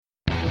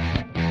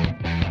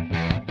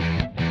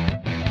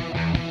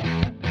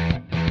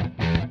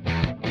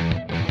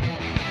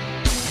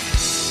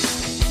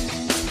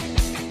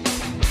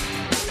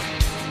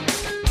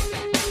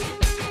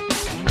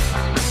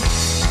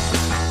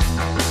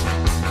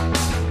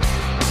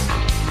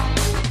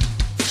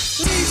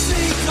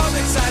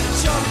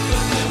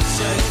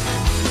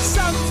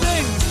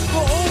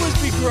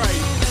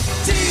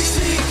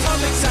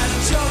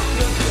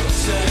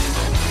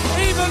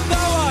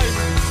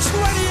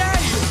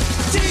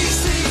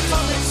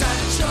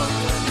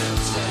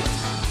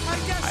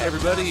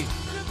everybody.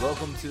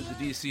 Welcome to the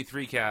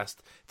DC3cast.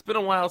 It's been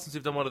a while since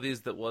we've done one of these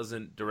that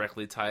wasn't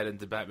directly tied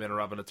into Batman and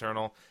Robin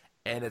Eternal,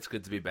 and it's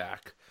good to be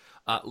back.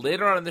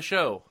 Later on in the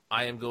show,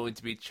 I am going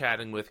to be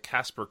chatting with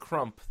Casper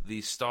Crump,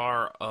 the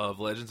star of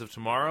Legends of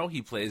Tomorrow.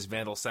 He plays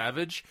Vandal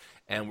Savage,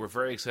 and we're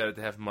very excited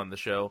to have him on the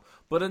show.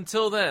 But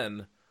until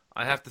then,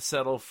 I have to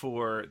settle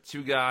for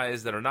two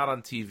guys that are not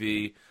on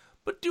TV,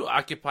 but do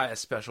occupy a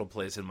special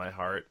place in my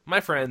heart. My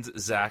friends,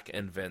 Zach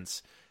and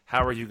Vince.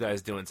 How are you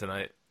guys doing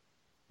tonight?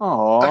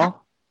 Aw,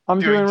 I'm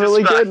doing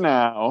really good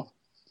now.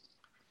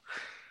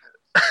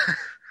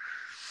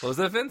 What was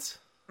that, Vince?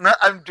 No,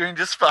 I'm doing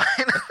just fine.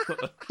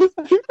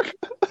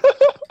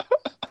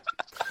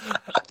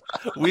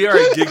 We are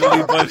a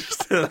giggly bunch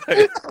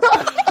tonight.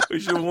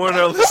 We should warn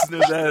our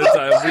listeners ahead of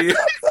time.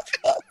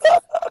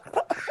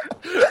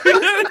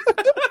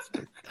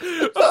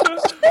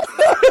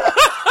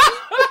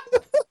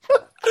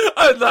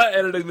 I'm not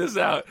editing this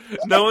out.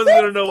 No one's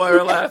going to know why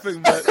we're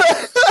laughing, but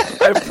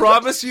I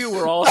promise you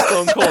we're all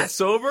stone cold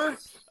sober.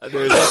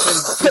 There's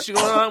nothing fishy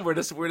going on. We're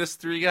just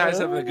three guys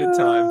having a good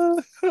time.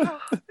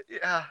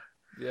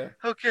 Yeah.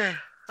 Okay.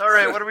 All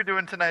right. What are we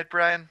doing tonight,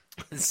 Brian?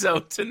 So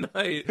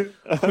tonight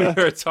we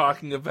are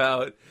talking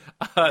about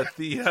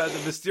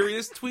the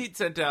mysterious tweet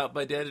sent out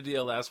by Dan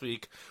DiDio last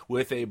week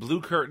with a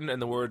blue curtain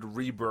and the word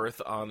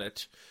Rebirth on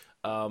it.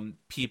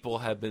 People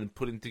have been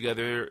putting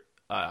together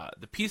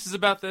the pieces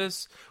about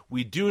this.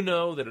 We do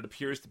know that it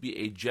appears to be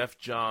a Jeff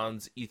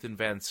Johns, Ethan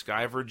Van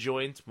Sciver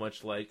joint,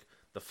 much like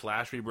the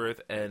Flash Rebirth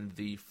and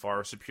the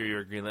far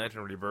superior Green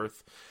Lantern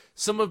Rebirth.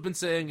 Some have been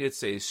saying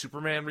it's a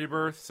Superman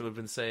Rebirth. Some have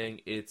been saying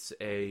it's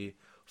a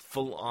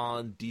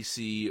full-on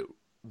DC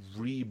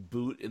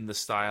reboot in the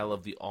style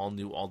of the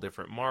all-new,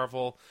 all-different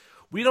Marvel.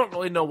 We don't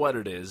really know what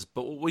it is,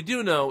 but what we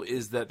do know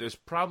is that there's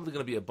probably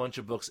going to be a bunch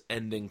of books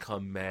ending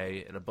come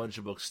May and a bunch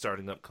of books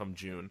starting up come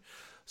June.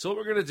 So what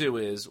we're going to do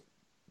is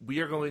we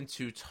are going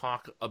to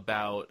talk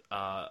about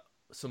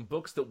some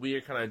books that we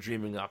are kind of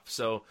dreaming up.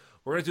 So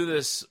we're going to do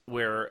this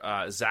where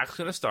Zach's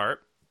going to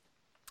start,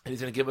 and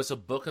he's going to give us a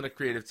book and a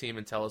creative team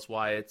and tell us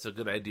why it's a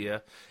good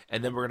idea.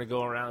 And then we're going to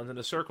go around in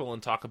a circle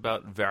and talk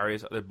about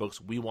various other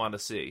books we want to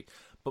see.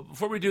 But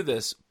before we do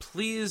this,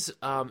 please,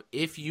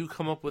 if you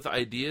come up with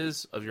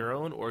ideas of your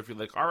own, or if you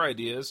like our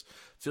ideas,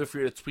 feel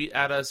free to tweet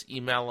at us,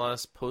 email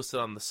us, post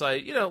it on the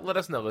site. Let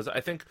us know. Because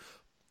I think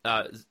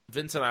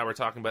Vince and I were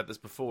talking about this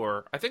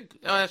before. I think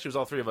actually it was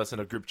all three of us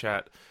in a group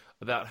chat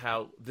about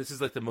how this is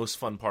like the most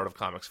fun part of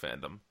comics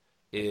fandom,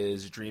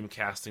 is dream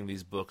casting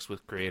these books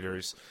with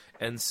creators.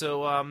 And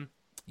so, I'm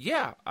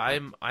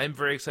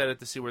very excited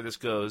to see where this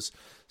goes.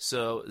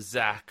 So,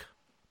 Zach,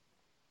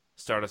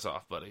 start us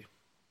off, buddy.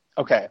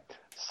 Okay,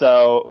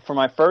 so for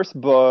my first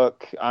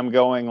book, I'm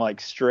going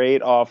like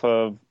straight off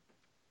of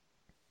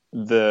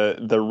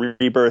the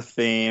Rebirth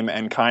theme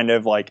and kind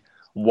of like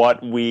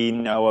what we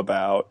know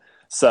about.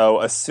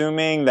 So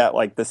assuming that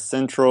like the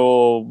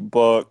central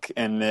book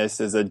in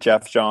this is a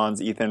Jeff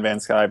Johns, Ethan Van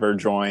Sciver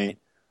joint,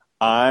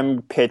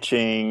 I'm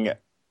pitching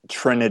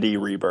Trinity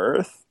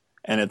Rebirth,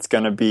 and it's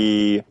going to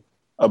be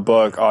a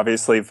book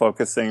obviously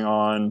focusing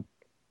on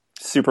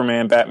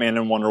Superman, Batman,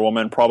 and Wonder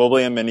Woman,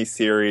 probably a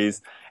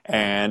miniseries,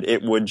 and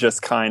it would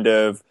just kind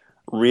of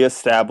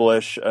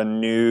reestablish a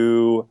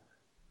new,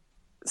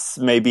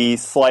 maybe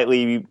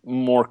slightly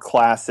more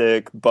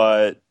classic,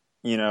 but,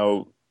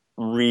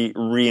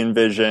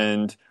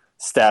 re-envisioned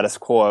status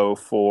quo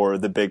for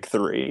the big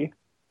three.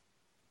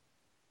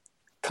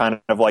 Kind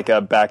of like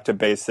a back to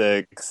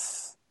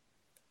basics,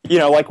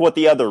 like what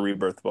the other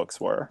Rebirth books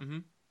were. Mm-hmm.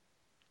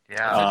 Yeah,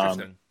 that's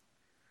interesting.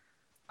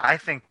 I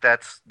think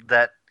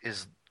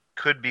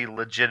could be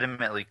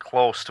legitimately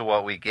close to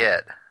what we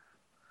get.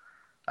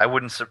 It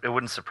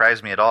wouldn't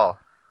surprise me at all.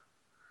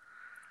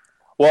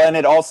 Well, and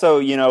it also,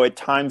 it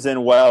times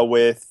in well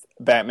with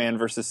Batman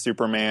versus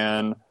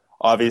Superman.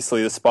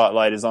 Obviously, the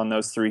spotlight is on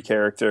those three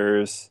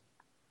characters,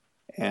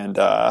 and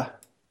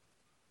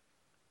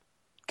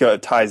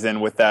ties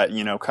in with that,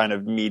 kind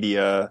of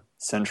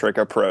media-centric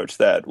approach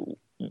that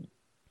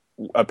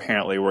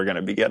apparently we're going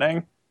to be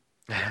getting.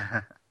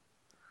 I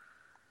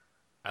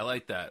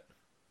like that.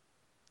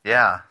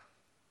 Yeah.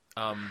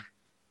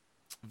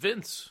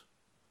 Vince,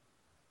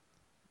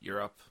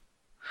 you're up.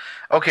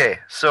 Okay,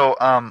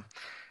 so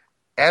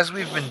as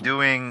we've been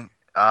doing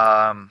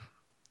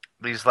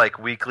these like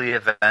weekly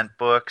event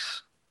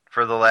books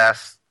for the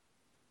last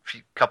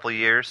couple of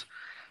years,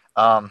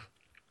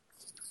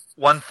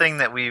 one thing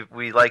that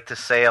we like to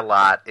say a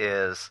lot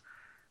is,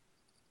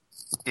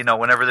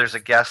 whenever there's a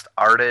guest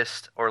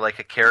artist or like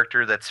a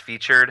character that's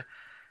featured,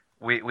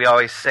 we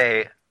always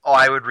say, oh,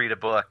 I would read a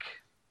book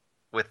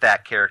with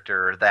that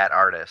character or that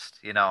artist,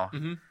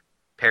 Mm-hmm.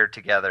 paired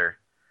together.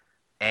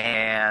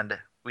 And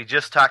we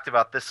just talked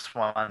about this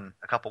one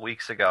a couple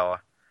weeks ago,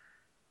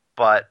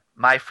 but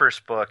my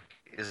first book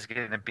is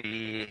going to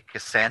be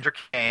Cassandra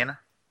Cain,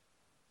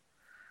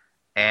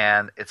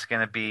 and it's going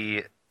to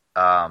be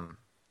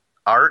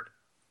art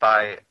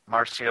by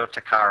Marcio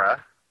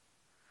Takara,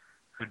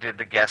 who did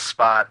the guest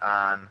spot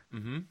on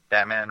Mm-hmm.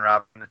 Batman and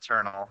Robin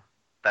Eternal.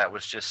 That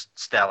was just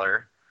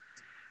stellar.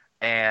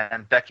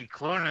 and Becky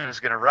Cloonan is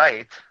going to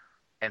write,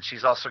 and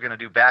she's also going to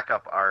do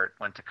backup art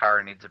when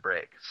Takara needs a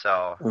break.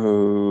 So,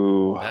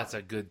 Ooh. That's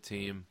a good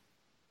team.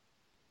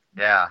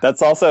 yeah.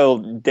 That's also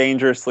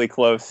dangerously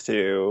close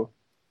to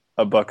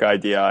a book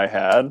idea I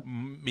had.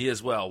 Me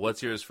as well.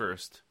 What's yours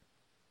first?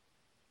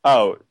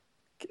 Oh,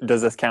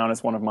 does this count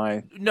as one of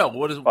my... No,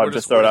 what is... I'll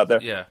just throw it out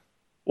there. Yeah.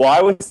 Well,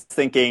 I was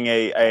thinking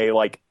a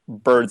like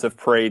Birds of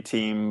Prey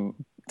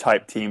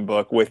type team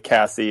book with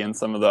Cassie and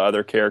some of the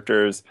other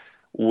characters,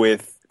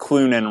 with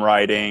Cloonan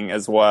writing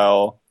as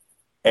well,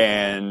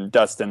 and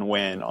Dustin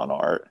Nguyen on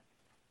art.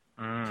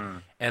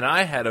 And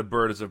I had a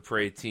Birds of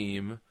Prey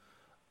team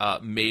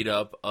made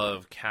up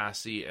of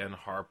Cassie and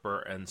Harper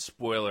and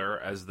Spoiler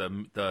as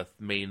the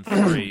main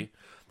three,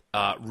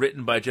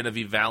 written by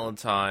Genevieve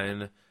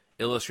Valentine,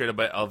 illustrated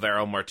by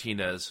Alvaro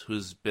Martinez,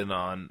 who's been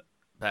on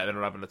Batman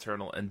and Robin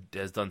Eternal and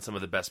has done some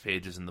of the best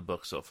pages in the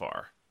book so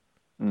far.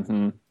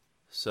 Mm-hmm.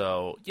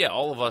 So yeah,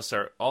 all of us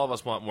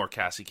want more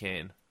Cassie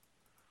Kane.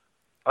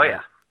 Oh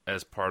yeah,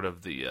 as part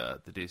of the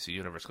DC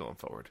universe going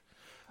forward.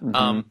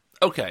 Mm-hmm.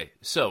 Okay,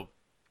 so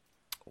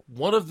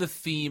one of the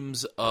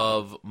themes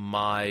of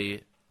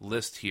my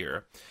list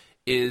here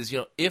is,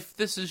 if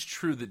this is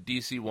true that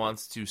DC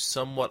wants to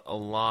somewhat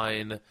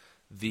align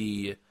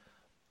the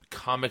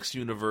comics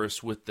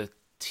universe with the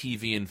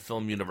TV and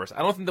film universe. I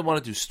don't think they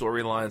want to do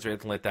storylines or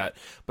anything like that,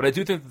 but I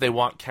do think that they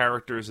want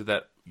characters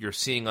that you're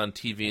seeing on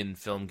TV and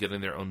film getting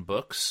their own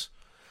books.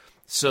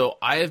 So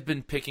I have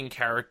been picking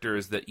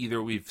characters that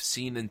either we've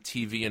seen in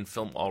TV and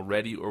film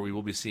already or we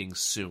will be seeing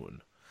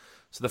soon.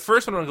 So the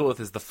first one I'm going to go with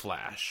is The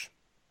Flash.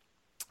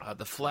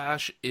 The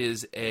Flash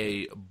is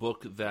a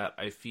book that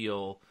I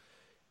feel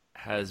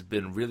has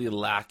been really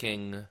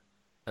lacking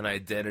an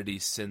identity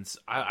since,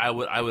 I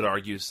would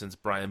argue, since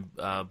Brian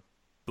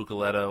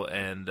Bucoletto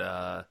and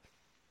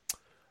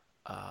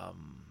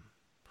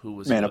who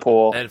was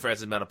Manapul. And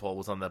Francis Manapul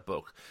was on that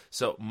book.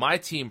 So my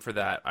team for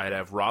that, I'd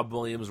have Rob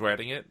Williams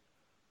writing it,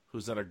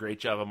 who's done a great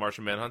job of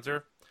Martian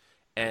Manhunter,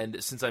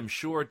 and since I'm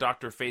sure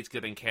Dr. Fate's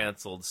getting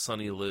canceled,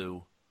 Sonny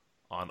Liu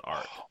on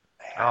art.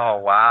 Oh,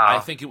 wow. I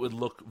think it would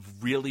look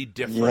really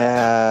different.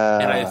 Yeah.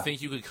 And I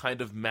think you could kind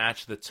of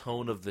match the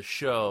tone of the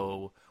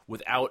show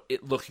without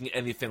it looking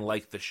anything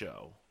like the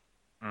show.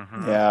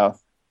 Mm-hmm. Yeah.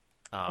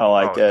 I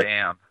like it.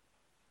 Damn.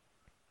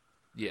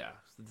 Yeah.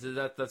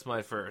 That's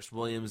my first.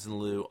 Williams and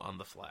Liu on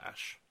The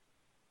Flash.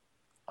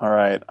 All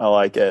right. I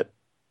like it.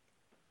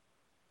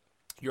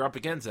 You're up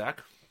again,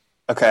 Zach.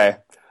 Okay.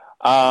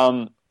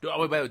 Wait,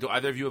 do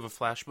either of you have a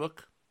Flash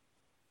book?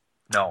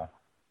 No.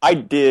 I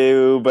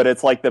do, but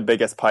it's like the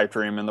biggest pipe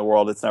dream in the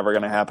world. It's never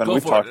going to happen.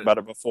 We've talked about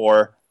it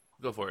before.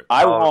 Go for it.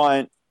 I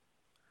want,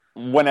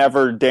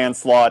 whenever Dan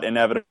Slott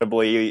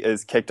inevitably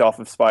is kicked off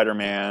of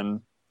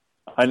Spider-Man,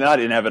 not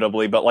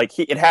inevitably, but like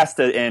it has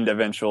to end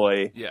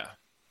eventually. Yeah.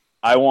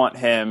 I want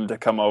him to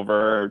come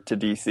over to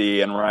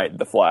DC and write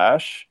The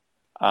Flash.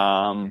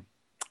 And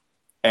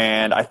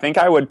I think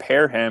I would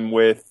pair him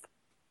with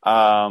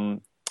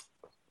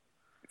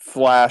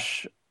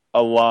Flash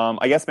alum,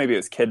 I guess maybe it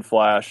was Kid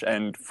Flash,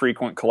 and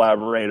frequent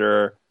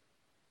collaborator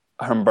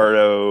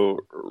Humberto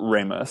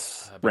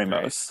Ramos.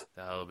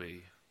 That would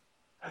be...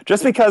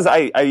 Just because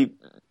I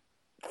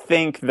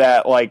think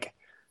that, like,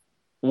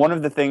 one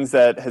of the things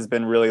that has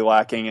been really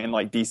lacking in,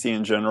 like, DC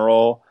in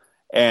general,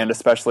 and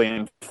especially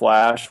in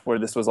Flash, where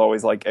this was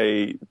always, like,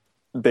 a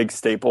big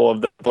staple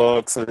of the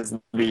books, is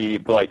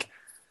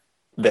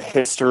the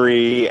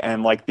history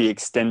and like the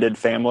extended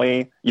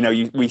family.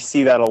 We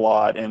see that a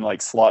lot in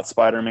like Slott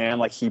Spider-Man.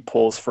 Like he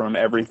pulls from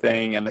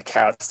everything and the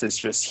cast is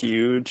just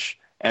huge,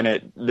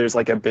 and there's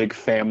like a big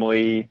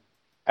family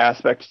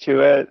aspect to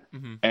it.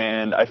 Mm-hmm.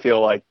 And I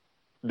feel like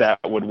that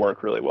would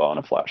work really well in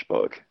a Flash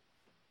book.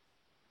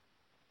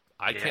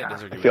 I can't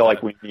disagree. I feel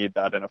like we need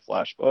that in a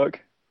Flash book.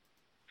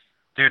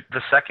 Dude,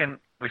 the second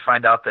we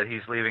find out that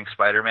he's leaving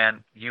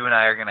Spider-Man, you and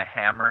I are going to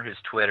hammer his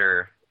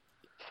Twitter.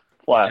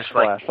 Flash.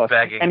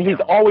 And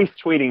he's always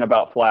tweeting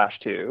about Flash,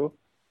 too.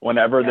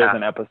 Whenever there's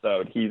an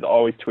episode, he's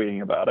always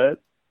tweeting about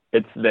it.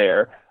 It's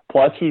there.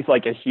 Plus, he's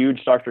like a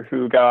huge Doctor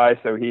Who guy,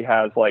 so he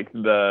has like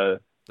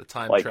the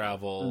time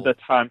travel. The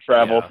time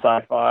travel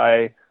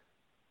sci-fi.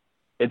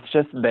 It's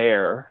just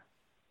there.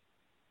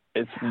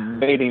 It's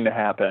waiting to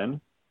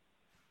happen.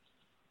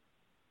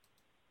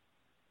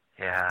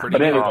 Yeah.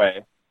 But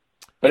anyway.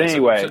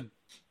 So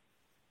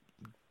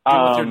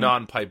what's your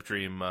non-pipe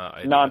dream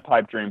idea?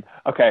 Non-pipe dream.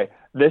 Okay.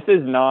 This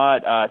is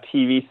not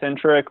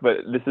TV-centric, but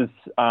this is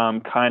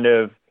kind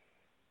of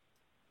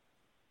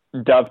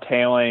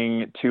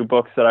dovetailing two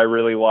books that I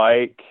really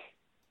like,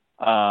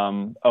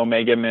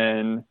 Omega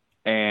Men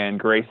and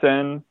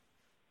Grayson.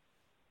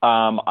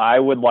 I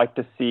would like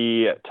to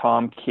see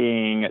Tom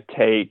King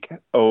take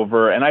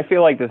over, and I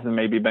feel like this has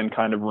maybe been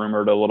kind of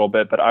rumored a little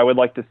bit, but I would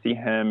like to see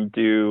him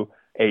do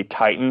a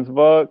Titans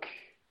book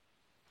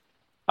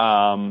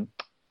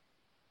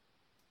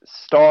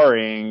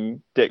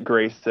starring Dick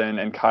Grayson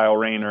and Kyle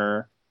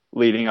Rayner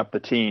leading up the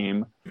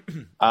team,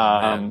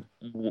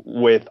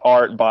 with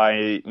art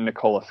by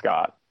Nicola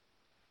Scott.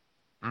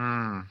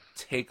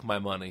 Take my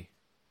money.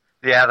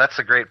 Yeah, that's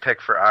a great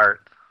pick for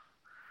art.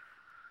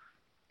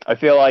 I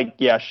feel like,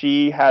 yeah,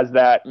 she has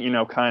that,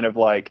 kind of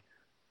like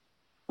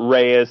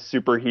Reyes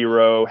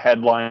superhero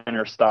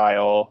headliner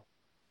style.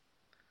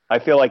 I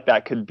feel like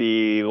that could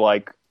be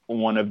like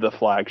one of the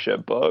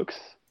flagship books.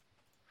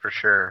 For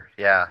sure.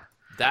 Yeah.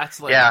 That's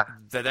like Yeah.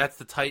 that's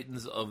the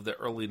Titans of the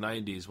early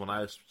 '90s when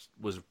I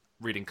was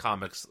reading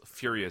comics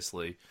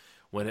furiously.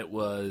 When it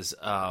was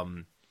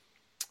Donna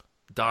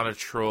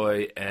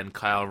Troy and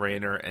Kyle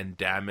Rayner and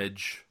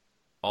Damage,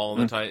 all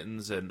in the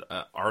Titans, and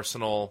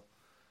Arsenal.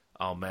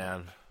 Oh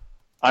man,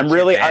 I'm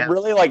really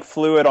like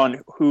fluid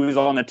on who's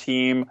on the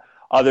team.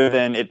 Other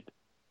than it,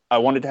 I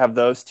wanted to have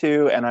those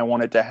two, and I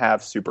wanted to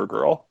have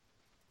Supergirl.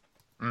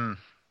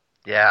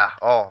 Yeah.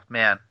 Oh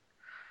man,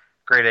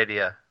 great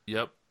idea.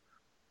 Yep.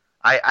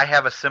 I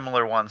have a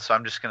similar one, so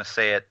I'm just going to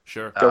say it,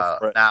 Sure. Go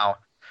for it. now.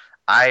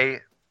 I've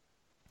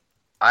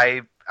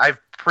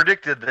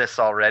predicted this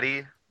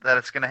already that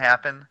it's going to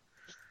happen,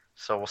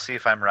 so we'll see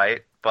if I'm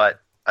right.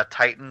 But a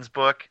Titans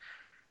book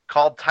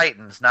called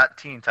Titans, not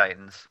Teen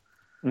Titans,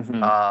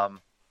 written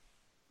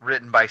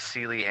by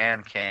Seeley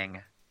and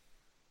King,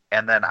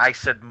 and then I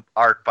said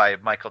art by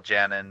Michael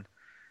Janin,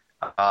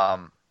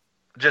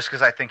 just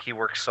because I think he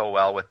works so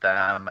well with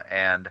them,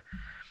 and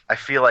I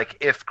feel like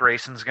if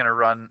Grayson's going to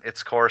run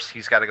its course,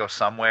 he's got to go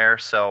somewhere.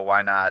 So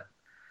why not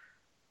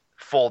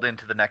fold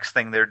into the next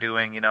thing they're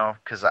doing?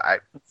 Because I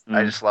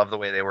just love the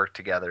way they work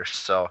together.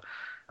 So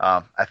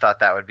I thought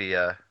that would be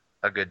a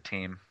good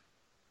team.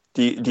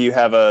 Do you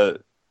have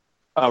a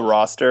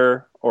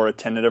roster or a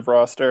tentative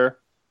roster?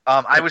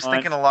 I was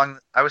thinking along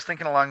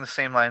the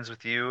same lines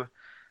with you,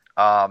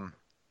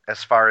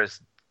 as far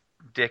as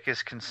Dick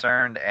is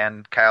concerned,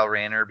 and Kyle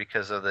Rayner,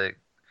 because of the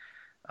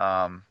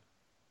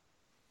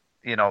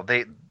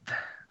they,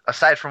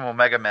 aside from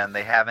Omega Men,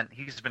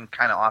 he's been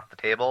kind of off the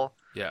table.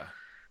 Yeah.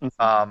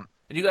 And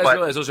you guys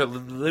realize those are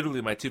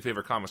literally my two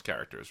favorite comics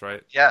characters,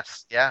 right?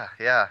 Yes. Yeah.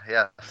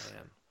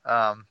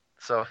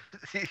 So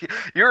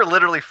you're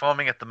literally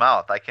foaming at the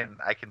mouth. I can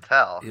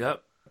tell.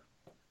 Yep.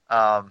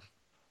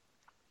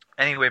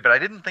 Anyway, but I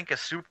didn't think of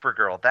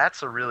Supergirl.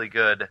 That's a really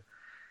good.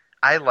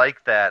 I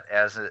like that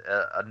as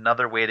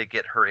another way to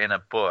get her in a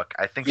book.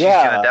 I think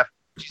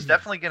she's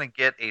definitely going to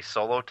get a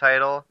solo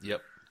title.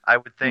 Yep. I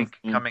would think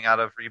coming out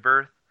of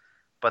Rebirth,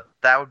 but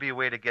that would be a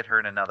way to get her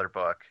in another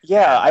book.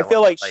 Yeah, I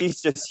feel like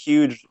she's just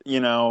huge.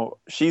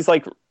 She's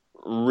like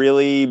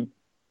really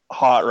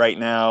hot right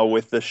now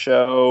with the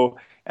show,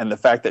 and the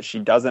fact that she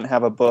doesn't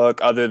have a book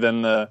other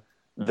than the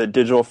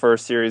digital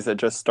first series that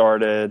just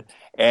started.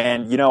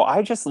 And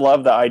I just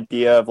love the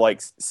idea of like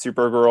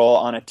Supergirl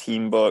on a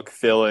team book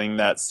filling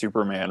that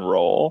Superman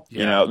role.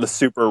 Yeah. The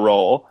super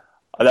role.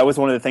 That was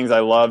one of the things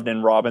I loved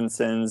in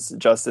Robinson's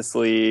Justice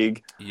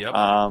League. Yep.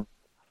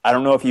 I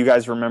don't know if you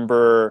guys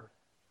remember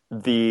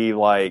the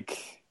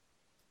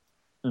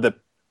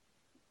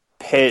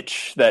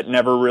pitch that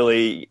never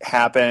really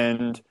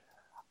happened.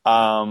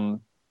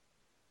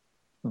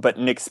 But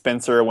Nick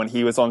Spencer, when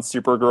he was on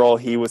Supergirl,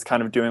 he was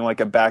kind of doing like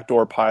a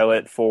backdoor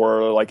pilot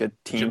for like a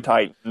Teen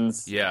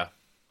Titans,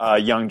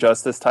 Young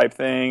Justice type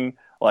thing.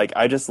 Like,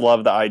 I just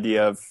love the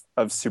idea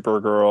of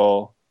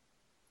Supergirl,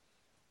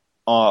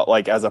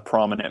 like as a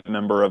prominent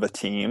member of a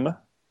team.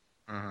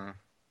 Mm-hmm.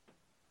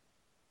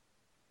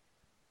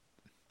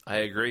 I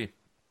agree.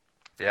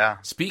 Yeah.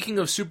 Speaking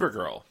of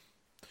Supergirl,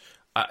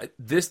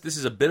 this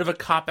is a bit of a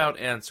cop-out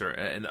answer,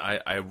 and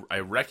I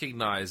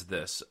recognize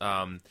this.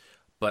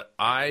 But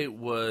I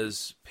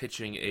was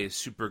pitching a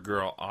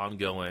Supergirl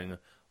ongoing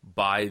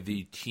by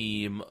the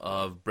team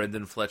of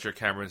Brendan Fletcher,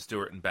 Cameron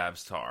Stewart, and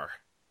Babs Tarr.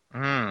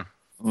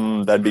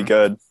 That'd be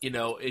good.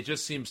 It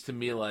just seems to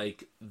me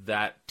like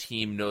that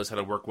team knows how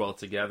to work well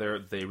together.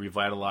 They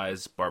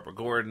revitalize Barbara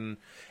Gordon.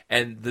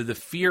 And the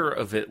fear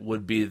of it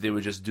would be they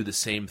would just do the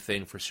same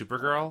thing for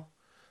Supergirl.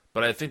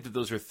 But I think that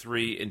those are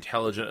three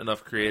intelligent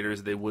enough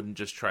creators, they wouldn't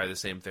just try the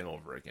same thing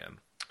over again.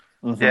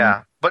 Mm-hmm.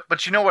 Yeah.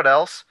 But you know what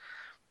else?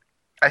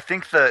 I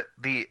think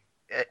the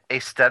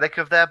aesthetic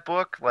of that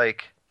book,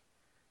 like,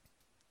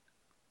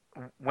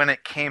 when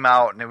it came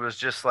out and it was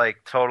just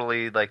like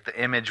totally like the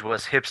image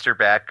was hipster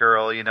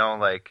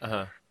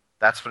Batgirl,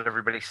 that's what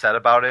everybody said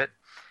about it.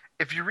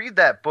 If you read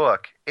that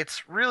book,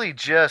 it's really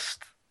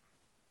just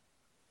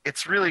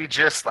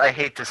I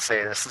hate to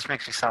say this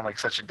makes me sound like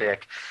such a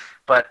dick,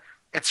 but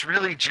it's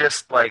really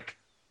just like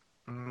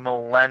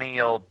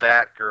millennial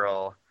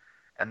Batgirl,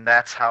 and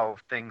that's how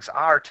things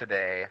are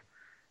today.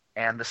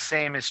 And the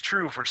same is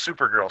true for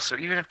Supergirl. So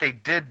even if they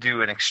did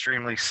do an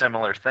extremely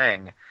similar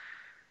thing,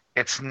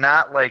 it's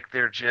not like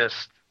they're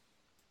just...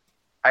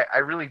 I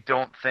really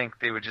don't think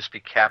they would just be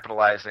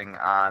capitalizing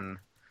on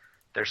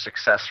their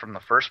success from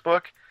the first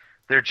book.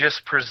 They're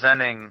just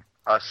presenting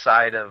a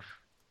side of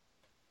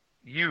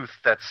youth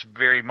that's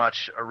very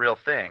much a real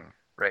thing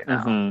right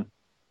now.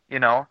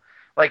 Mm-hmm.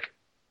 Like,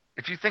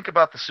 if you think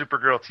about the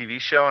Supergirl TV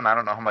show, and I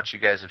don't know how much you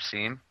guys have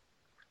seen,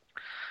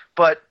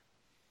 but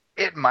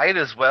it might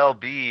as well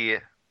be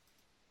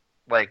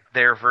like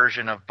their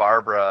version of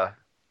Barbara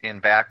in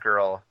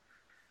Batgirl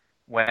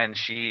when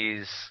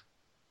she's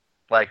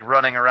like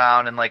running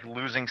around and like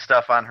losing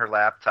stuff on her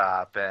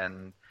laptop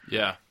and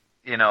Yeah.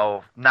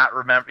 not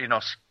remember,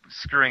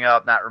 screwing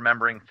up, not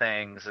remembering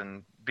things,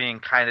 and being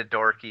kind of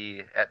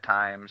dorky at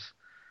times.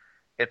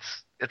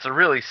 It's a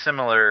really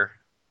similar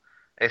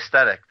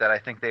aesthetic that I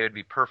think they would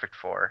be perfect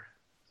for.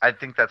 I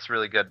think that's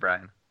really good,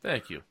 Brian.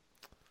 Thank you.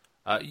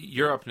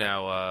 You're up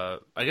now.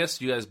 I guess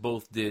you guys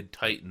both did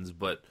Titans,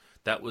 but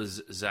that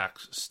was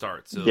Zach's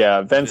start. So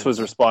yeah, Vince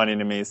was responding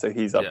to me, so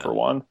he's up for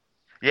one.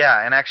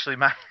 Yeah, and actually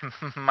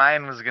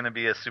mine was going to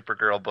be a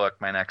Supergirl book,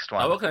 my next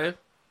one. Oh, okay.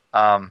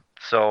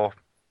 So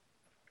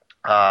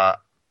I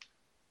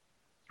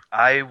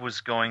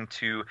was going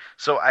to...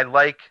 So I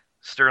like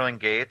Sterling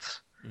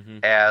Gates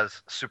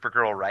as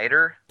Supergirl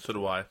writer. So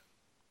do I.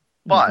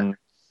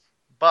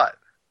 But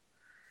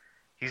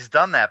he's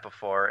done that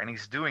before, and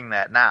he's doing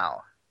that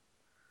now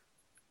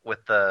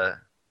with the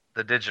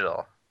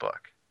digital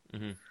book.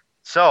 Mm-hmm.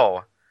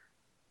 So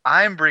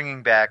I'm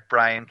bringing back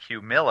Brian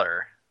Q.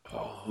 Miller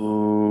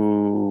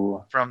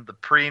from the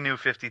pre-New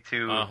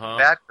 52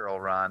 Batgirl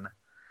run,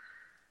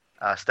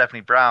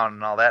 Stephanie Brown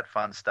and all that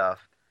fun stuff,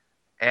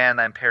 and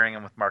I'm pairing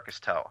him with Marcus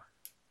Toe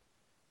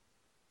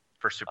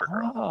for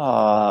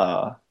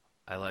Supergirl.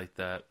 I like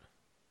that.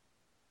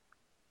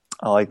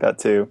 I like that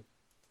too.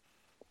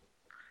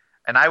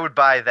 And I would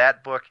buy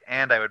that book,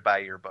 and I would buy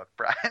your book,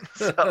 Brian.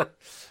 So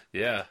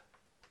yeah.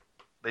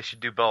 They should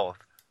do both.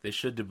 They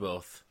should do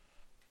both.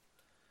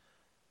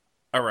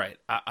 All right.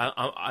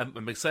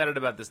 I'm excited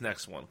about this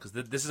next one, because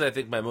this is, I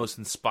think, my most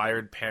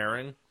inspired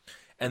pairing,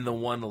 and the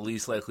one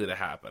least likely to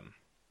happen.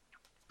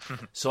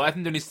 So I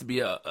think there needs to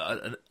be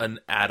an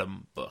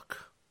Atom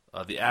book.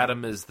 The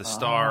Atom is the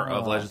star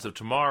of Legends of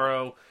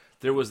Tomorrow.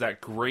 There was that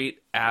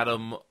great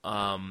Atom...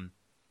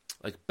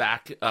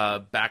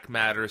 back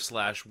matter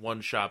 /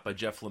 one shot by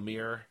Jeff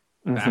Lemire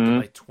back in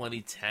like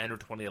 2010 or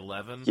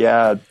 2011.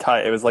 Yeah,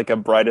 it was like a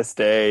Brightest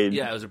Day.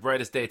 Yeah, it was a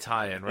Brightest Day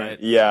tie-in, right?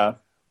 Yeah,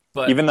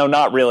 but even though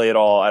not really at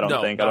all, I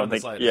don't think.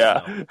 Slightest,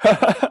 yeah.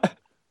 No.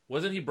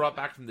 Wasn't he brought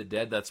back from the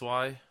dead? That's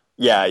why.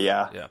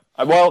 Yeah.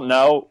 Well,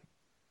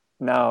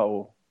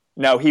 no.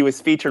 He was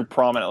featured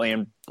prominently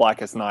in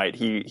Blackest Night.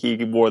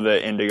 He wore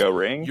the indigo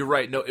ring. You're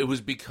right. No, it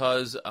was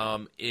because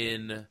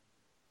in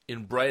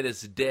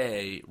Brightest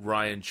Day,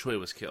 Ryan Choi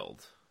was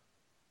killed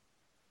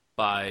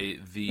by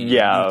the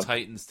New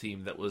Titans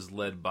team that was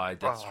led by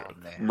Deathstroke.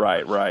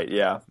 Right,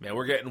 yeah. Man,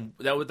 we're getting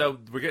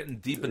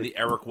deep in the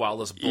Eric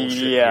Wallace bullshit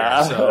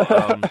here,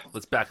 so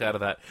let's back out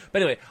of that.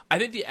 But anyway, I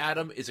think the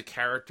Atom is a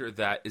character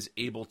that is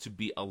able to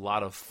be a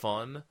lot of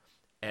fun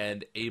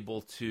and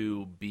able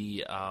to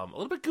be a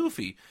little bit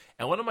goofy.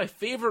 And one of my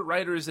favorite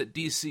writers at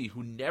DC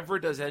who never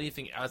does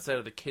anything outside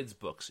of the kids'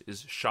 books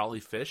is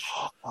Sholly Fish.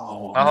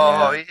 Oh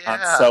yeah.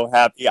 I'm so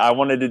happy. I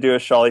wanted to do a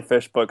Sholly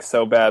Fish book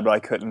so bad, but I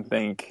couldn't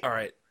think. All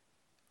right.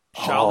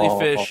 Sholly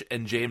Fish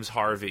and James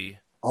Harvey.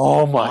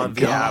 Oh my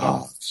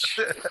god.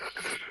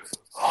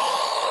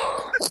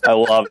 I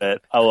love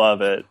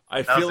it.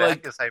 I feel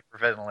like is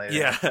hyperventilating.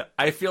 Yeah,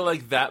 I feel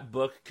like that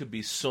book could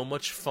be so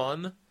much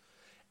fun.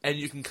 And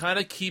you can kind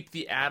of keep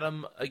the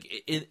Atom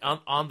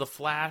on the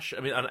Flash. I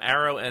mean, on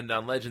Arrow and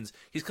on Legends,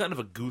 he's kind of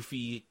a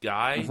goofy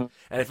guy, and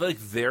I feel like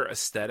their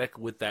aesthetic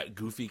with that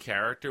goofy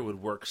character would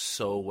work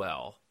so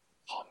well.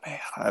 Oh man,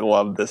 I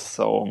love this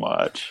so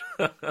much.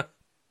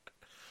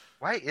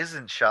 Why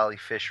isn't Sholly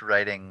Fish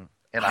writing?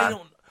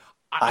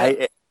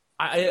 I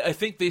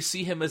think they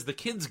see him as the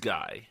kids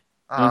guy,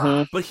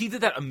 but he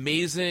did that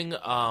amazing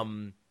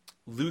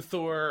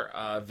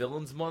Luthor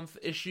Villains Month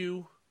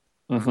issue.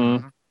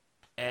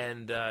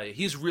 And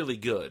he's really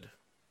good.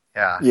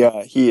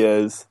 Yeah, he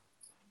is.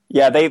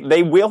 Yeah,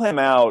 they wheel him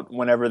out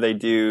whenever they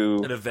do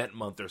an event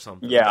month or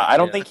something. Yeah, I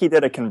don't think he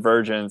did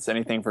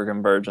anything for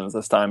Convergence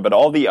this time, but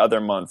all the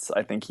other months,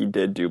 I think he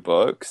did do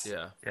books.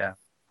 Yeah.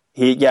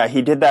 He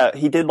did that.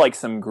 He did like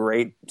some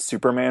great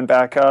Superman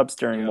backups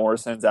during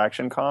Morrison's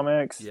Action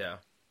Comics. Yeah,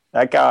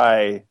 that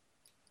guy.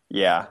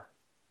 Yeah.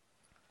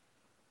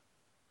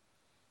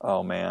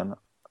 Oh man.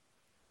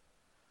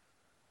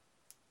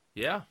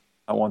 Yeah.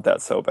 I want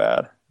that so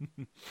bad.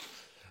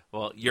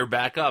 Well, you're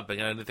back up. You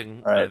got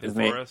anything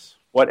for us?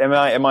 What am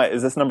I?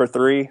 Is this number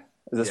 3? Is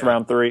this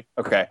round 3?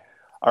 Okay.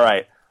 All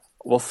right.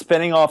 Well,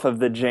 spinning off of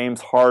the James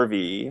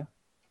Harvey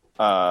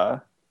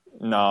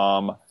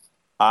nom,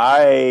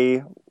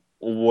 I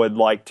would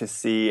like to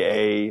see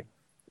a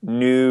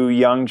new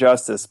Young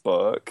Justice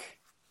book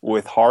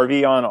with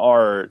Harvey on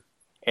art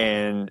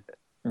and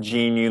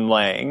Jean Yun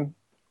Lang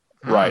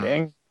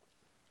writing.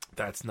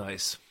 That's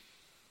nice.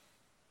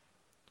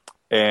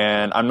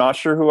 And I'm not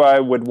sure who I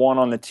would want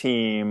on the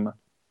team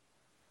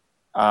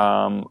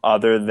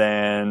other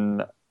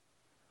than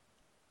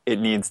it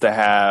needs to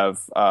have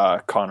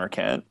Connor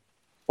Kent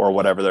or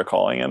whatever they're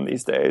calling him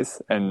these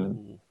days.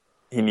 And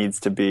he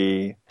needs to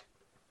be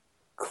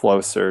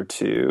closer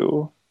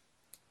to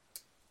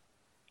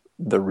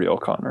the real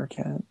Connor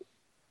Kent.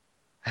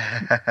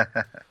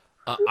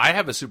 I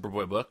have a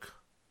Superboy book.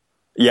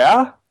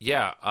 Yeah?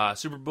 Yeah.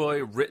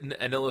 Superboy written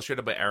and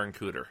illustrated by Aaron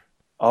Cooter.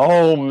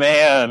 Oh,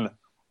 man.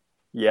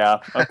 Yeah,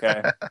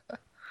 okay.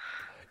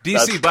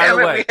 DC, by the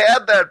way, we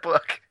had that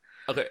book.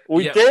 Okay,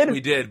 we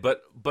did,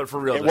 but for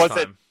real it this wasn't.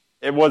 time.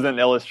 It wasn't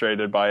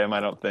illustrated by him, I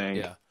don't think.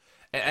 Yeah,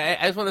 and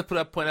I just want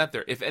to point out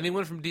there, if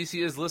anyone from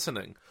DC is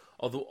listening,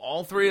 although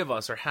all three of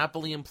us are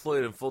happily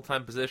employed in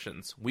full-time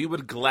positions, we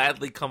would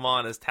gladly come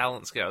on as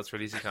talent scouts for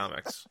DC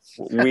Comics.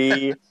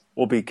 We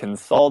will be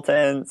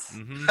consultants.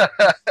 Mm-hmm.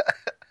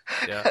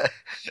 Yeah,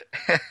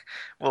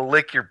 We'll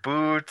lick your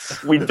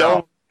boots. We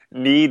don't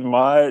need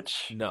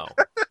much. no,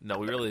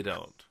 we really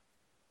don't.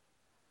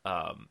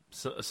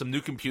 Some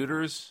new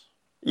computers.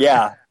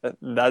 Yeah,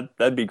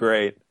 that'd be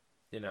great.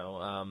 You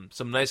know,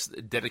 some nice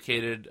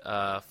dedicated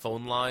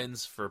phone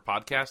lines for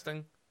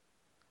podcasting.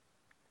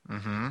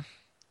 Mm-hmm.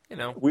 You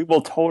know, We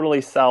will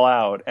totally sell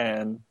out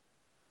and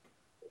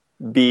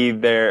be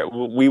there.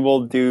 We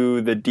will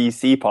do the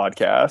DC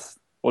podcast.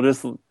 We'll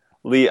just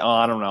leave.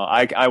 I don't know.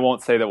 I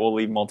won't say that we'll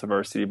leave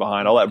Multiversity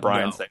behind. I'll let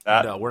Brian say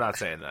that. No, we're not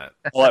saying that.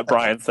 I'll let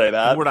Brian say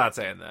that. We're not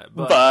saying that.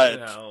 But you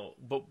know,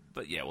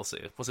 but yeah, we'll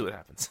see. We'll see what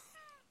happens.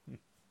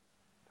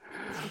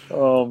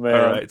 Oh man!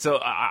 All right, so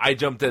I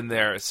jumped in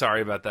there.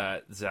 Sorry about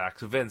that, Zach.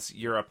 So Vince,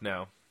 you're up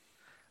now.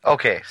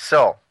 Okay,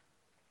 so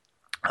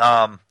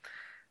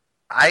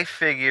I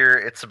figure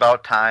it's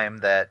about time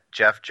that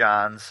Jeff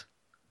Johns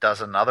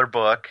does another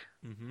book.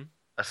 Mm-hmm.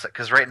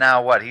 Because right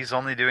now, he's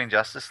only doing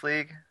Justice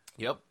League?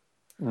 Yep.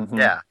 Mm-hmm.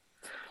 Yeah.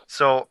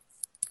 So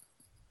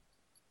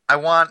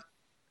I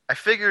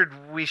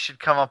figured we should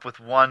come up with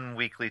one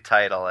weekly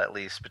title at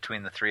least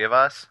between the three of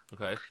us.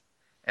 Okay.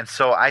 And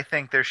so I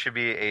think there should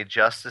be a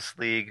Justice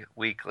League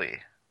Weekly.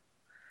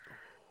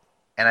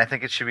 And I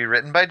think it should be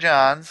written by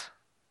Johns.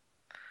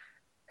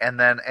 And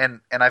then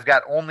and I've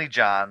got only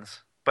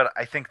Johns, but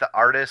I think the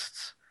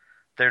artists,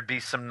 there'd be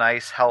some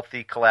nice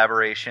healthy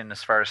collaboration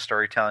as far as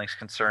storytelling is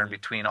concerned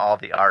between all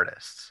the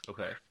artists.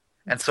 Okay.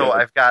 And so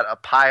I've got a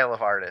pile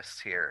of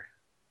artists here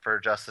for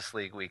Justice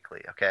League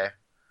Weekly, okay?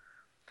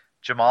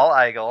 Jamal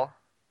Igle,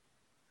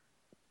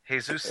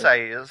 Jesus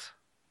Saiz,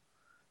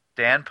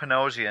 Dan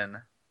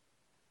Panosian,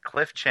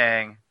 Cliff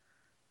Chang,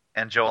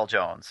 and Joel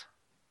Jones.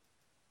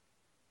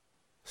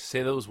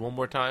 Say those one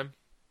more time.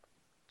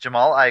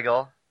 Jamal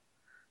Igle,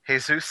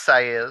 Jesus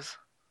Saiz,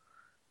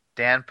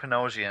 Dan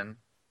Panosian,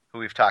 who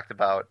we've talked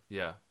about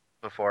Yeah.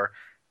 before,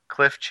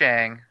 Cliff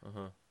Chang,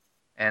 Uh-huh.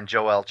 and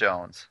Joel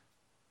Jones.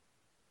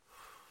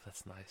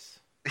 That's nice.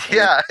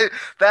 Yeah,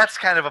 that's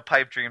kind of a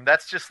pipe dream.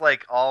 That's just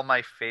like all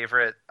my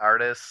favorite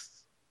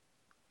artists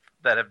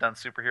that have done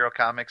superhero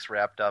comics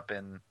wrapped up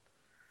in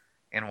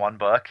one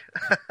book.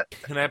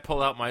 Can I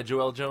pull out my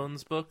Joelle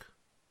Jones book?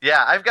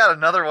 Yeah, I've got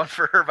another one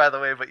for her, by the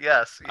way, but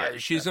yes. Yeah,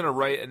 She's going to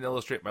write and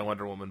illustrate my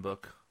Wonder Woman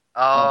book.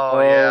 Oh,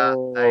 yeah.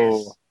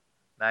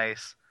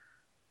 Nice.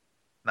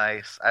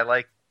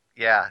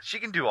 Yeah, she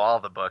can do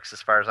all the books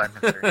as far as I'm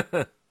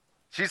concerned.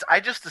 I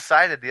just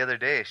decided the other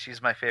day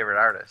she's my favorite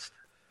artist.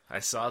 I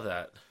saw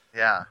that.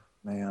 Yeah.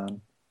 Man.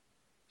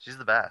 She's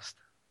the best.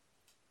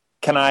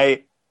 Can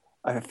I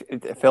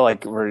feel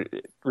like we're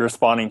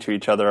responding to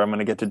each other. I'm going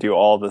to get to do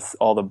all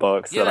the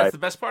books. Yeah, that's the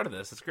best part of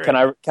this. It's great. Can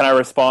I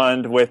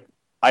respond with?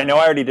 I know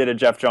I already did a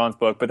Jeff Johns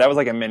book, but that was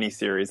like a mini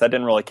series. That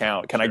didn't really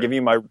count. Can I give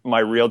you my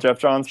real Jeff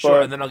Johns book?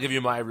 Sure, and then I'll give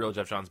you my real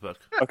Jeff Johns book.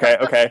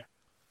 Okay.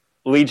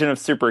 Legion of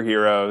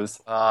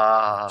Superheroes.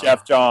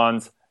 Jeff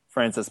Johns,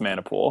 Francis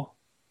Manipool.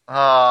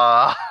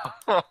 All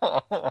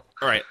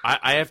right,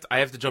 I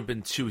have to jump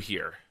in two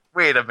here.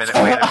 Wait a minute.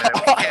 We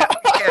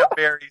can't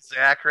bury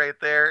Zach right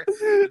there.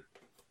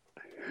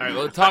 All right,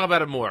 let's talk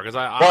about it more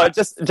because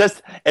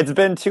just it's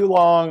been too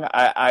long.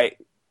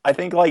 I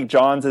think like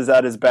Johns is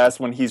at his best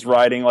when he's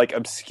writing like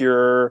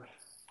obscure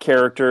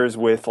characters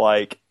with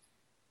like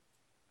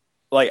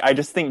I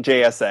just think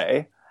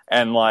JSA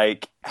and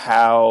like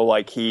how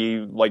like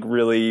he like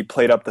really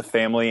played up the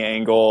family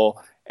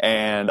angle.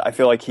 And I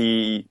feel like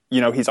he's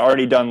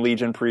already done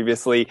Legion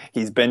previously.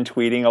 He's been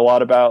tweeting a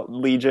lot about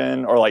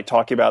Legion or like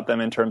talking about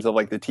them in terms of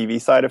like the TV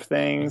side of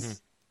things. Mm-hmm.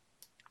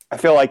 I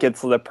feel like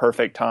it's the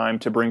perfect time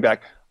to bring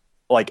back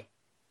like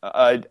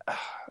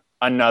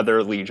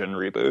another Legion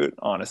reboot,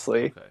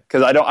 honestly,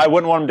 because I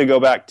wouldn't want him to go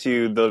back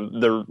to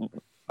the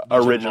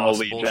original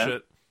Legion.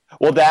 Bullshit.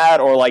 Well, that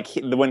or like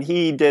when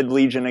he did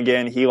Legion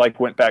again, he like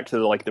went back to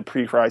the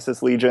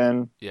pre-Crisis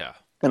Legion,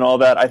 and all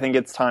that. I think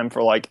it's time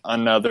for like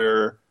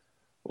another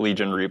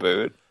Legion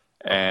reboot,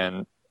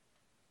 and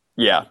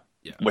yeah,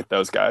 with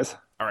those guys.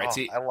 All right,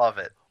 see, I love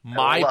it.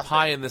 My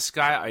pie in the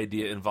sky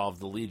idea involved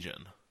the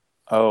Legion.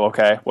 Oh,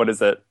 okay. What is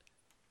it?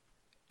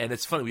 And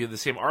it's funny, we have the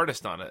same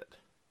artist on it.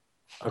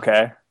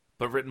 Okay.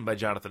 But written by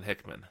Jonathan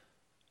Hickman.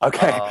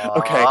 Okay.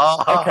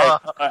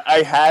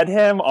 I had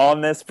him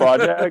on this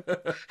project,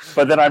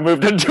 but then I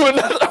moved into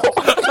another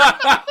one.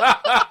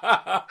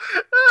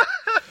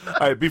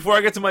 All right, before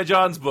I get to my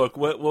John's book,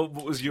 what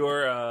was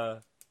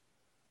your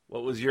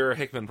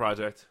Hickman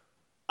project?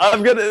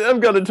 I'm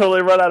gonna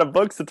totally run out of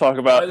books to talk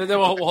about. Hold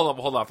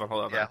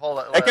on. Yeah, hold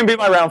on. It can be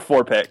my round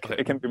 4 pick. Okay.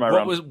 It can be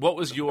my What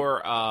was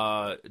your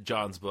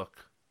John's book?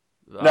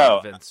 No,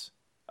 Vince.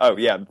 Oh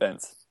yeah,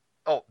 Vince.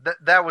 Oh,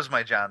 that was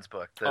my John's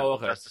book. The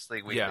Okay. Justice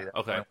League Weekly. Yeah,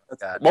 okay.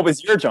 What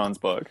was your John's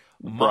book,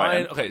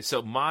 Mine, Brian?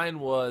 so mine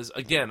was,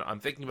 again, I'm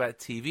thinking about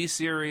TV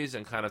series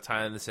and kind of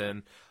tying this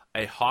in,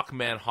 a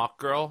Hawkman,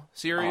 Hawkgirl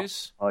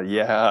series. Oh,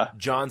 yeah.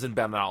 Johns and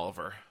Ben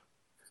Oliver.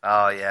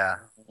 Oh, yeah.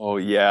 Oh,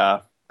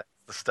 yeah.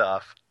 The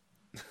stuff.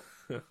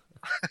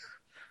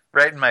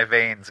 Right in my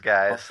veins,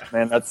 guys.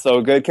 Man, that's so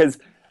good. Because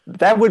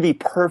that would be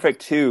perfect,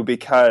 too,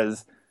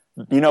 because,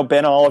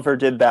 Ben Oliver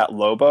did that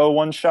Lobo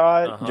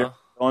one-shot during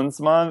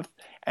Villains Month,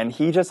 and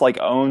he just,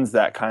 owns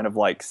that kind of,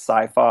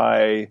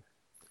 sci-fi...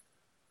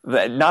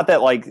 Not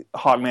that,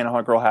 Hawkman and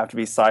Hawkgirl have to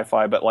be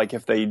sci-fi, but,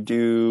 if they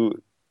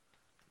do...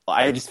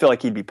 I just feel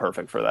like he'd be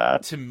perfect for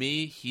that. To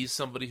me, he's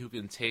somebody who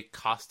can take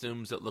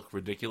costumes that look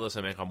ridiculous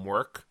and make them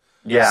work.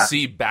 Yeah.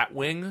 See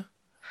Batwing,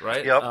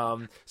 right?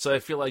 Yep. So I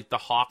feel like the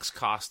Hawk's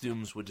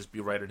costumes would just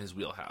be right in his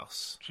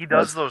wheelhouse. He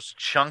does those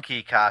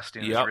chunky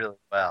costumes really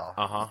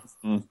well.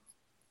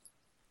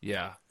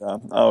 Yeah.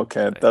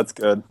 Okay, that's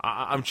good.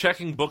 I'm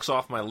checking books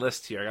off my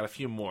list here. I got a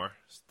few more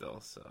still.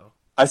 So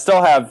I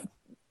still have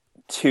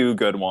 2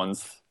 good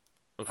ones.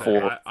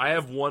 Okay, I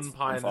have one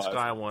Pie in the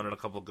Sky one and a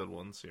couple good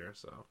ones here.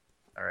 So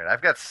all right,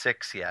 I've got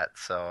 6 yet.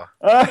 So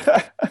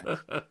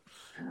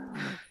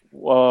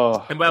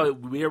whoa. And by the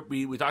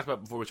way, we talked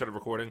about before we started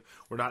recording.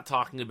 We're not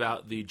talking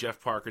about the Jeff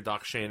Parker,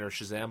 Doc Shaner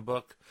Shazam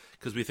book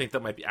because we think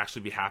that might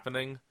actually be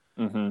happening,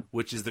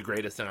 which is the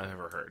greatest thing I've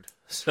ever heard.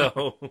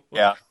 So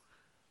yeah.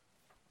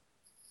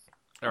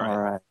 All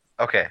right.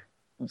 Okay.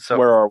 So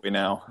where are we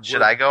now?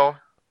 Should I go?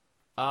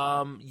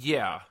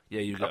 Yeah,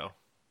 you go.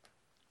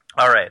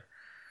 All right.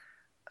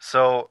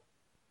 So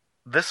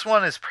this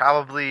one is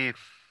probably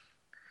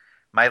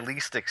my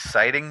least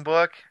exciting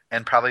book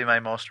and probably my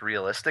most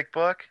realistic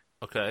book.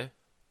 Okay.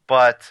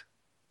 But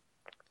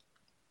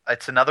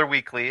it's another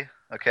weekly,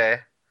 okay?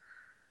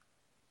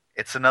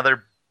 It's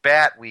another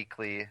Bat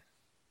weekly,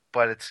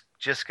 but it's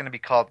just going to be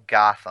called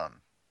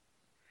Gotham.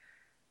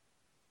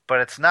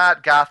 But it's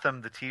not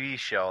Gotham, the TV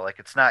show.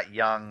 It's not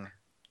young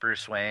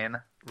Bruce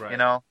Wayne,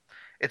 right.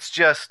 It's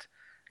just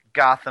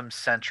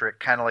Gotham-centric,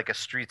 kind of like a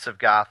Streets of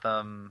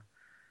Gotham,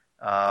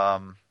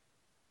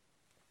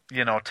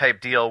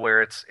 type deal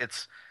where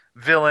it's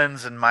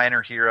villains and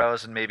minor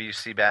heroes, and maybe you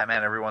see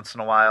Batman every once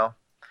in a while.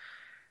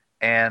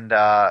 And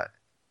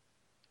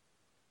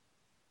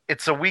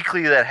it's a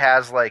weekly that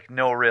has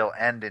no real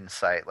end in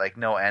sight,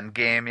 no end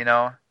game,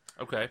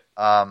 Okay.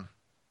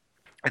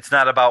 It's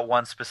not about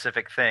one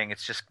specific thing.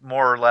 It's just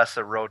more or less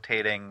a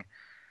rotating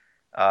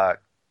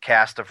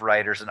cast of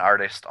writers and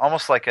artists,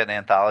 almost like an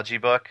anthology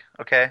book.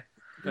 Okay.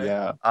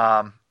 Yeah.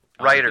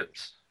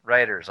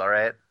 Writers. All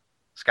right.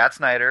 Scott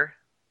Snyder,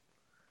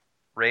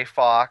 Ray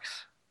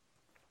Fawkes,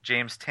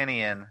 James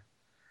Tynion,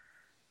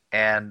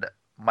 and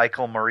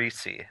Michael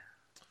Morisi.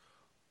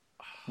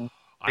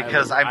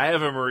 Because I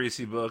have a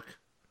Morisi book.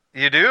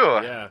 You do?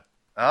 Yeah.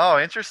 Oh,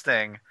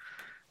 interesting.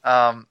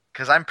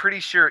 Because I'm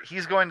pretty sure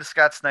he's going to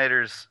Scott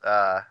Snyder's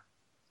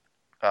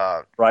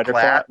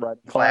writer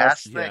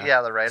class thing.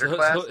 Yeah, the writer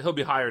class. So he'll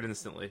be hired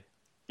instantly.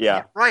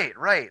 Yeah. Right.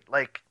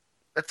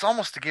 It's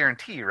almost a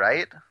guarantee,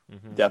 right?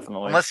 Mm-hmm.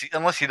 Definitely.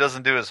 Unless he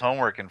doesn't do his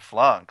homework and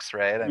flunks,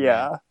 right? I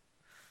mean,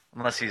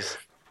 unless he's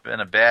been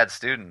a bad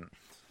student.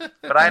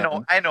 But I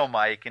know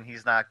Mike, and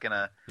he's not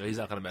gonna. No, he's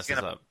not gonna mess this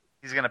up.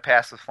 He's gonna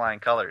pass with flying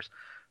colors.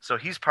 So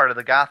he's part of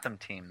the Gotham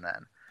team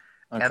then.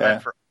 Okay. And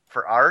then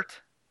for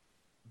art,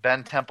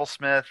 Ben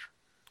Templesmith,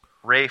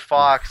 Ray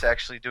Fawkes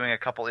actually doing a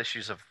couple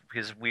issues of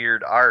his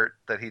weird art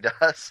that he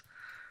does,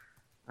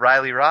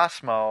 Riley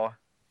Rossmo,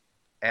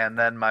 and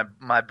then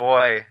my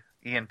boy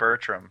Ian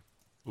Bertram.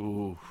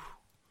 Ooh,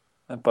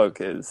 that book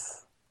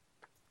is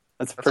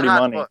that's a pretty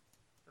hot money. book.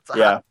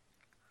 Yeah.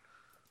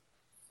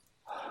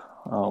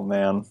 Oh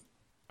man.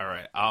 All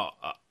right.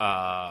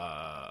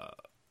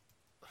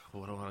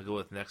 What do I want to go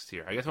with next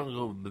here? I guess I'm going to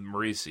go with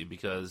Morisi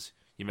because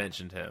you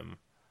mentioned him.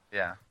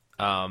 Yeah.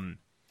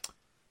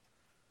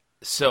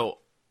 So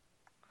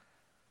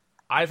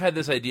I've had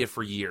this idea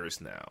for years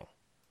now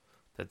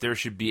that there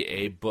should be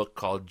a book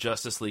called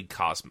Justice League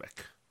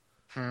Cosmic,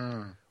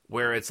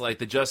 where it's like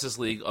the Justice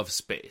League of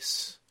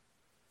space.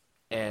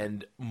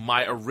 And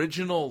my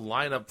original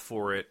lineup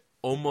for it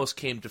almost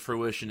came to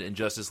fruition in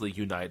Justice League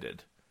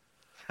United.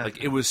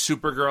 It was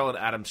Supergirl and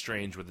Adam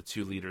Strange were the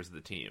 2 leaders of the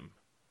team.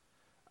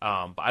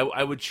 But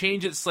I would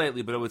change it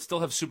slightly, but I would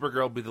still have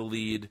Supergirl be the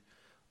lead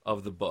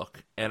of the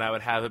book, and I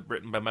would have it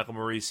written by Michael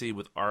Morisi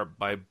with art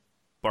by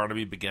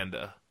Barnaby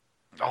Bagenda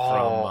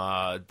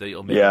from the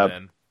Omega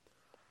Men.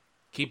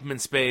 Keep him in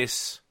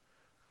space.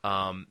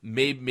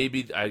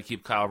 Maybe I'd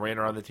keep Kyle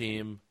Rayner on the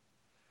team.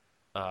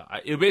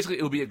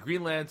 It would be a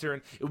Green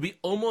Lantern. It would be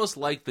almost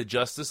like the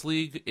Justice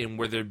League, in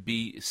where there'd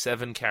be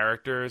 7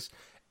 characters,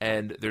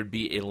 and there'd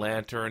be a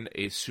Lantern,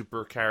 a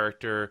super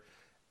character,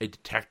 a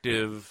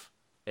detective,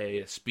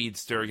 a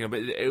speedster, but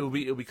it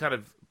would be kind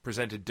of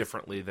presented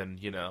differently than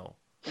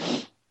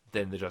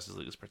the Justice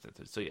League is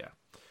presented. So yeah,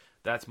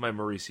 that's my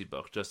Morisi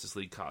book, Justice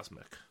League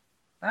Cosmic.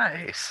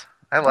 Nice,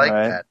 I like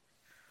that.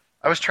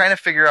 I was trying to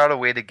figure out a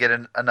way to get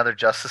another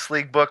Justice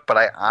League book, but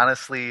I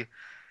honestly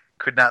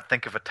could not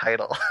think of a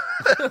title.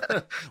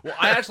 Well,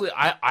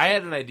 I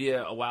had an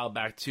idea a while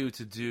back too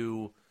to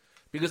do,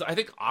 because I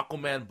think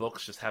Aquaman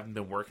books just haven't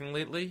been working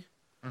lately.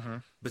 Mm-hmm.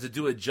 But to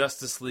do a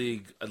Justice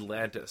League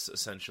Atlantis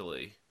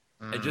essentially,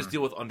 and just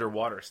deal with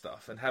underwater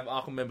stuff, and have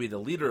Aquaman be the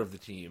leader of the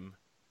team,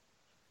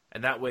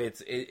 and that way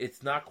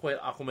it's not quite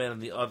Aquaman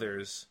and the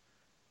others,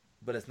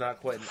 but it's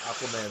not quite an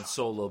Aquaman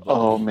solo book.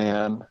 Oh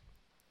man,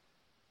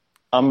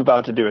 I'm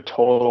about to do a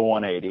total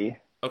 180.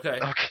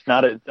 Okay.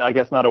 I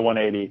guess not a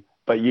 180,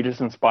 but you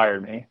just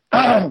inspired me.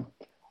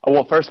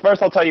 Well, first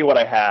I'll tell you what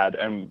I had,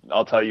 and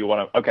I'll tell you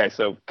what okay,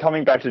 so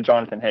coming back to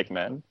Jonathan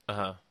Hickman.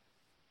 Uh-huh.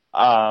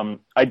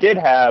 I did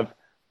have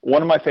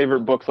one of my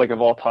favorite books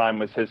of all time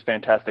was his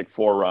Fantastic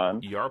Four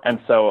run. Yarp. And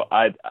so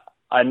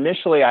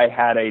initially I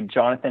had a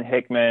Jonathan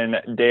Hickman,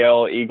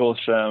 Dale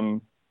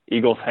Eaglesham,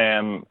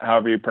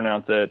 however you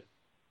pronounce it,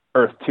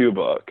 Earth 2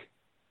 book.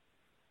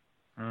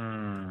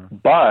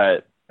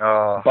 But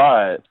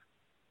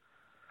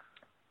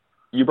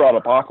you brought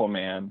up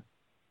Aquaman.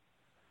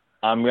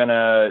 I'm going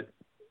to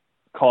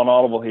call an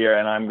audible here,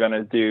 and I'm going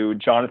to do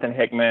Jonathan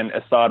Hickman,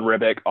 Asad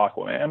Ribic,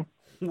 Aquaman.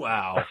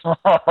 Wow.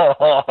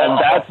 And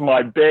that's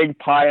my big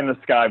pie in the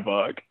sky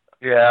book.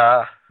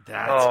 Yeah.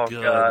 That's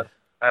good. God.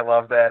 I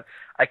love that.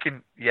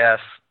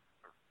 Yes.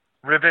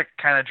 Ribic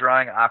kind of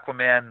drawing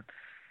Aquaman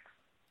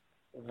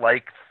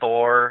like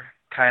Thor,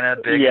 kind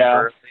of big and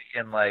burly,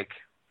 and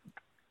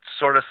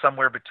sort of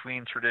somewhere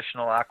between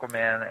traditional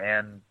Aquaman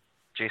and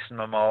Jason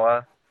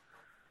Momoa.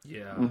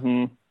 Yeah.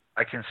 Mm-hmm.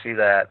 I can see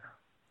that.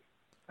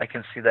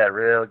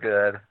 Real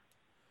good.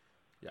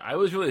 Yeah, I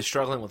was really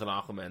struggling with an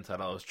Aquaman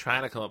title. I was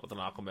trying to come up with an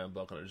Aquaman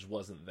book, and it just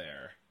wasn't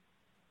there.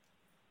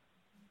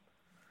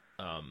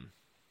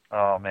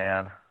 Oh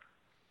man.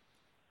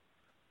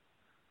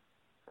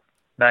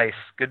 Nice.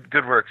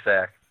 Good work,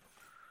 Zach.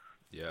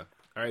 Yeah.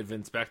 All right,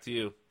 Vince, back to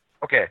you.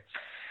 Okay.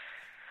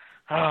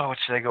 Oh, what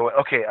should I go with?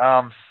 Okay,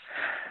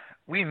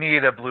 we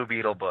need a Blue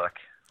Beetle book.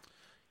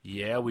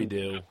 Yeah, we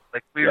do.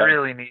 We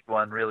really need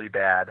one really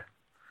bad.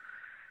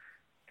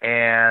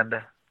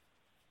 And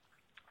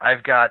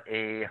I've got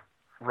a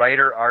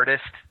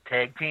writer-artist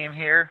tag team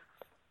here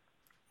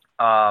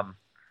I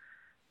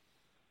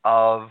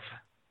hope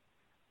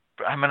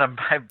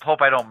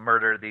I don't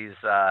murder these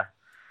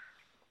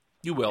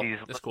You will. these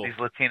That's cool.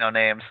 Latino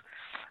names.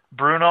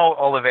 Bruno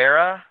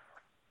Oliveira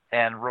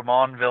and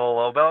Ramon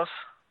Villalobos.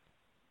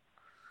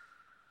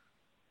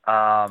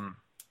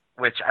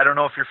 Which I don't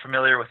know if you're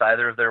familiar with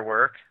either of their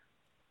work.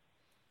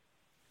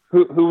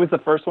 Who was the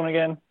first one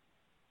again?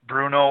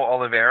 Bruno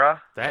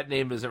Oliveira. That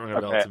name doesn't ring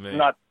a bell to me.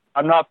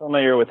 I'm not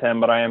familiar with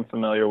him, but I am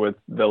familiar with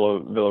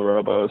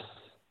Villarobos.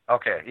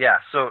 Okay, yeah.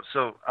 So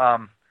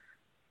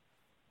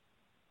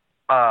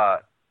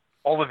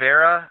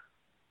Oliveira,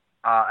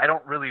 I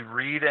don't really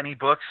read any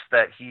books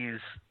that he's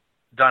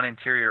done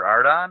interior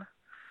art on,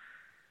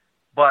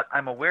 but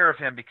I'm aware of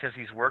him because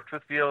he's worked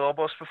with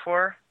Villalobos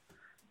before,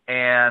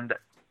 and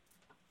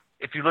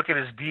if you look at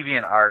his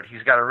deviant art,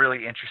 he's got a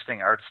really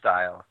interesting art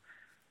style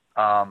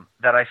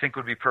that I think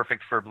would be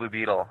perfect for Blue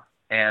Beetle.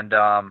 And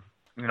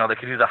they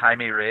could do the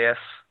Jaime Reyes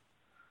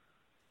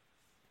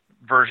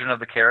version of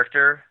the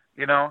character,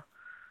 because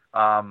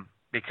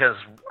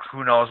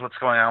who knows what's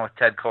going on with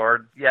Ted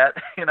Kord yet,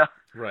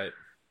 Right.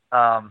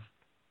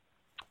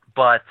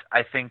 But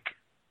I think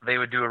they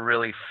would do a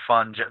really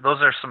fun.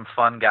 Those are some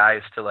fun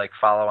guys to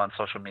follow on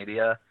social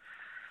media.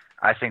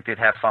 I think they'd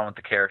have fun with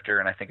the character,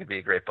 and I think it'd be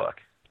a great book.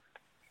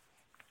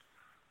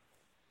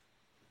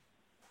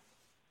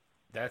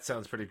 That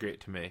sounds pretty great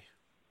to me.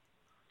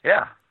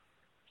 Yeah.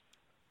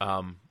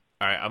 All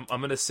right, I'm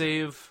going to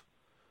save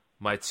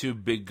my two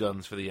big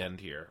guns for the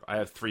end here. I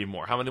have three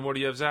more. How many more do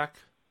you have, Zach?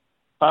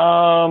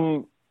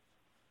 One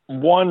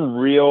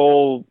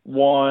real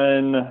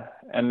one,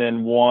 and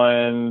then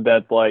one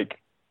that's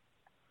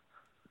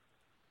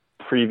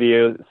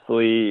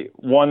previously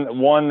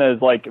one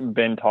that's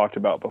been talked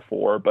about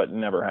before but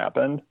never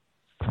happened.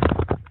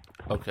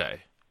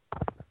 Okay.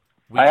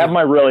 I have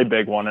my really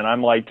big one, and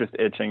I'm just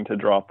itching to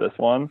drop this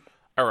one.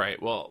 All right.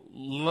 Well,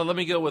 let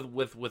me go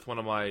with one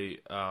of my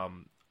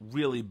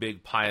really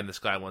big pie in the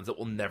sky ones that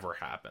will never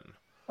happen.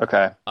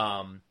 Okay.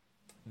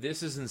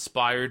 This is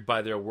inspired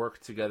by their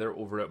work together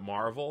over at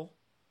Marvel,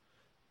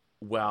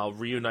 while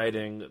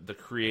reuniting the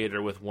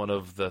creator with one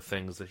of the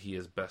things that he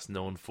is best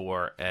known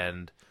for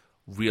and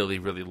really,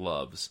 really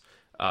loves.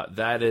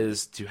 That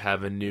is to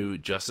have a new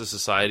Justice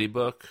Society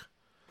book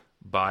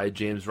by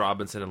James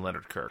Robinson and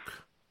Leonard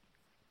Kirk.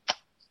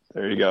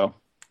 There you go.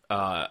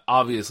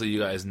 Obviously, you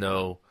guys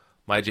know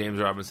my James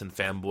Robinson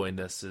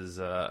fanboyness is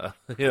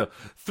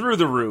through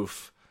the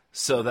roof.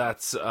 So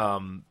that's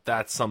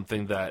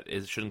something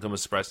that shouldn't come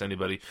as a surprise to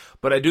anybody.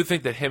 But I do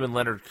think that him and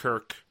Leonard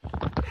Kirk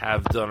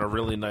have done a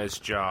really nice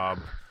job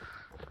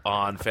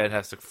on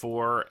Fantastic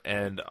Four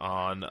and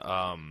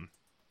on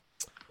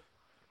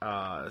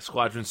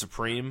Squadron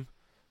Supreme.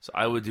 So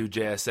I would do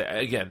JSA.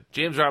 Again,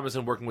 James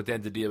Robinson working with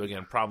Dan DiDio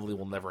again probably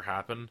will never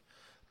happen.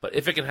 But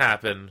if it can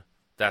happen,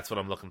 that's what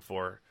I'm looking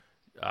for.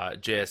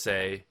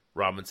 JSA,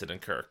 Robinson,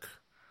 and Kirk.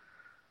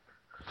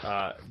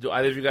 Do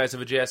either of you guys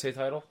have a JSA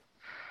title?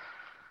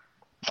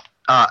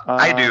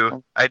 I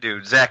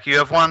do. Zach, you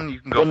have one? You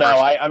can go well, first.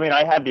 no, I mean,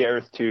 I had the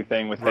Earth 2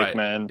 thing with Right,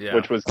 Hickman, yeah.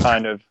 which was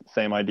kind of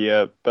same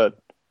idea, but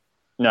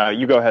no,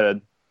 you go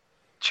ahead.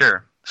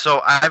 Sure.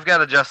 So I've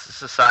got a Justice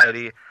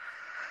Society,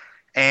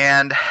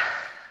 and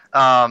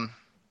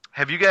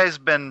have you guys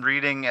been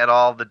reading at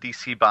all the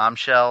DC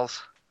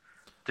Bombshells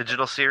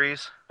digital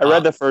series? I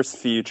read the first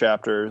few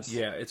chapters.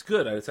 Yeah, it's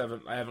good.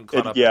 I haven't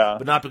caught up. Yeah.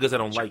 But not because I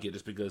don't like it,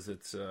 just because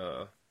it's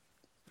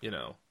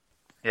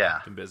Yeah.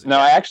 been busy. No,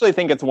 I actually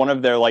think it's one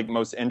of their like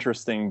most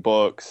interesting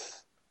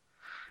books.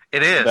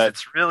 It is. That-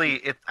 It's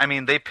really. I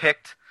mean, they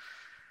picked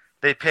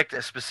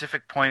a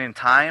specific point in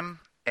time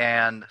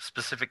and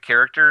specific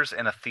characters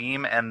and a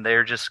theme, and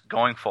they're just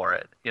going for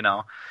it.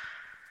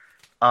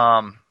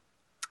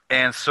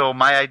 And so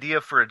my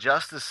idea for a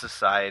Justice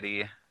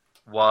Society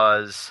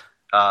was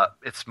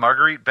it's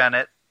Marguerite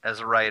Bennett as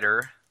a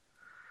writer,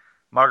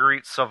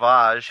 Marguerite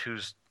Sauvage,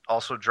 who's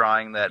also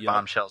drawing that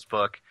Bombshells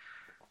book,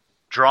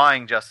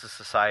 drawing Justice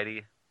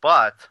Society,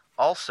 but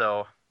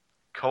also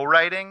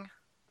co-writing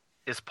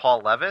is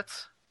Paul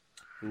Levitz.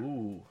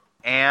 Ooh.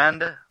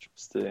 And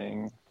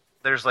Interesting.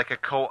 there's like a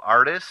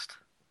co-artist,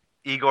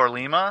 Igor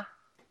Lima,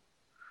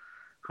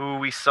 who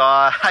we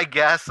saw, I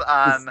guess,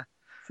 on,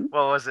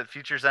 what was it,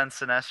 Futures End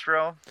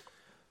Sinestro?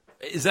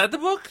 Is that the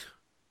book?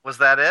 Was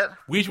that it?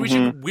 We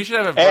should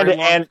have a very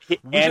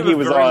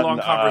long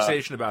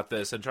conversation about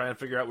this and try and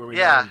figure out where we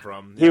got him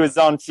from. He was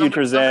on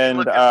Futures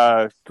somebody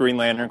End, Green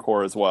Lantern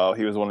Corps as well.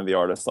 He was one of the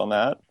artists on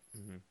that.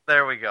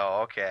 There we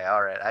go. Okay,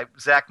 all right.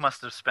 Zach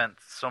must have spent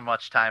so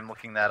much time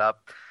looking that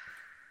up.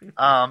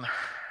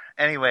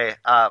 Anyway,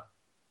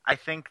 I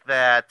think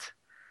that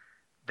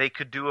they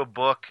could do a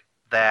book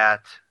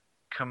that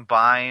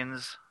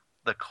combines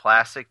the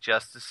classic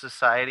Justice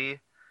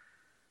Society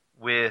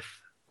with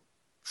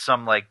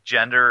some like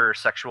gender or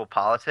sexual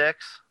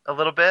politics a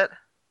little bit,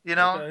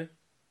 Okay.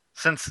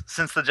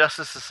 since the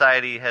Justice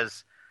Society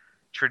has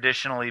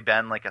traditionally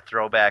been like a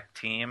throwback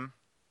team.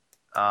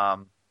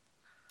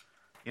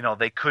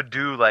 They could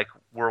do like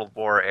World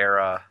War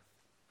era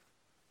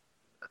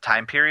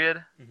time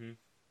period,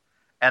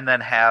 and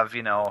then have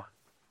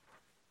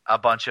a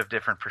bunch of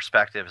different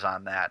perspectives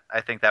on that.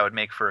 I think that would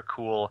make for a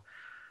cool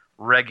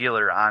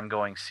regular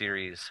ongoing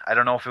series. I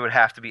don't know if it would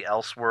have to be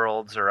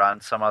Elseworlds or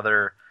on some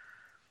other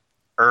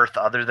Earth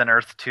other than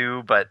Earth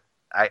 2, but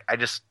I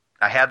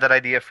had that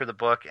idea for the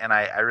book, and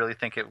I really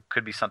think it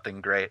could be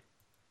something great.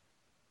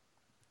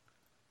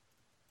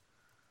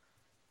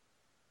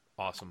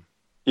 Awesome.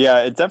 Yeah,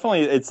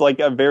 it's like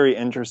a very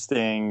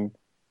interesting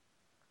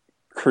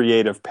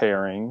creative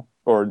pairing,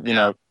 or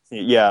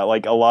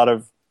like a lot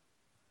of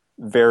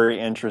very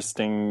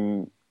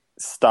interesting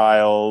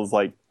styles,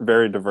 like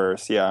very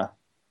diverse. Yeah,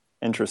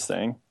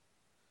 interesting.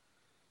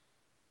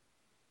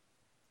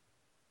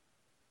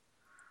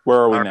 Where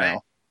are we All now? right.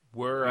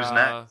 Who's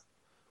next?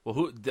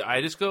 Well, did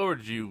I just go or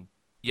did you?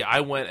 Yeah,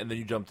 I went and then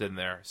you jumped in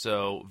there.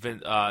 So,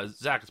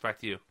 Zach, it's back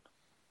to you.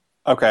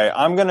 Okay,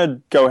 I'm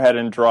gonna go ahead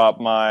and drop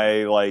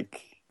my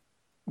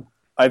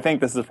I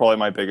think this is probably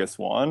my biggest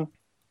one.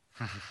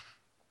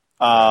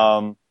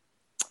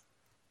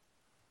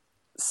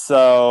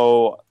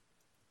 So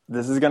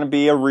this is gonna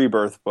be a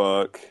Rebirth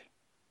book,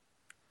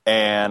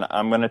 and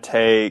I'm gonna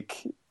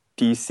take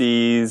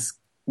DC's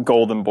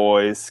Golden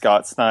Boys,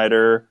 Scott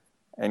Snyder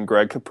and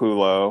Greg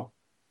Capullo.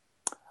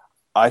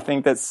 I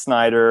think that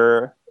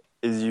Snyder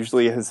is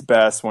usually his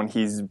best when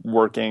he's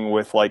working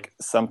with like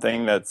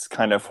something that's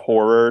kind of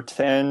horror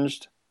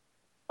tinged.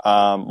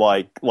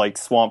 Like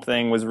Swamp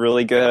Thing was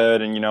really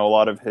good, and a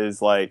lot of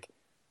his like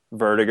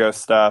Vertigo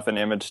stuff and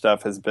Image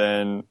stuff has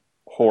been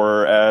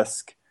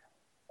horror-esque.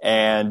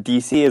 And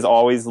DC is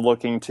always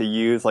looking to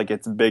use like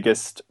its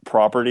biggest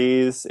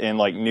properties in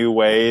like new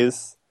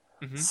ways.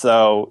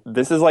 So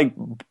this is like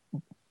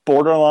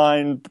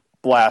borderline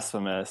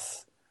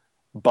blasphemous,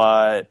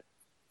 but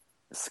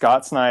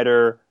Scott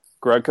Snyder,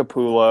 Greg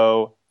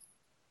Capullo,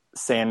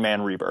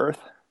 Sandman Rebirth.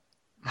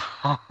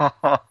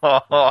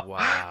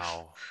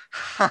 Wow.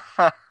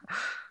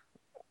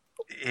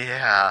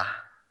 Yeah.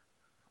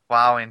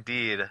 Wow,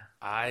 indeed.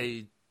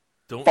 I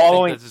don't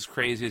think that's as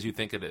crazy as you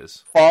think it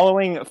is.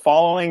 Following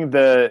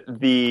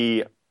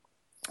the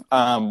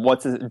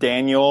what's his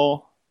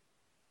Daniel,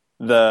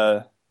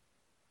 the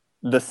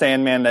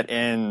Sandman that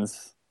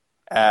ends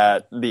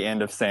at the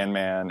end of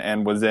Sandman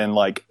and was in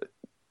like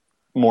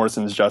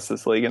Morrison's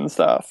Justice League and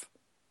stuff.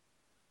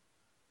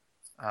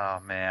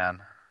 Oh man.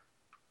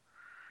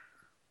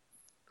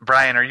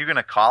 Brian, are you going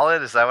to call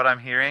it? Is that what I'm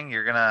hearing?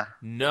 You're going to...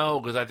 No,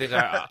 because I think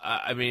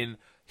I mean,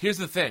 here's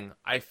the thing.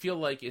 I feel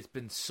like it's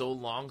been so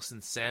long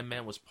since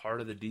Sandman was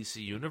part of the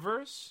DC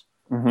universe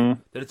that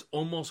it's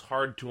almost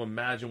hard to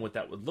imagine what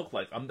that would look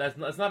like.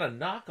 That's not a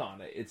knock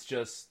on it. It's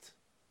just,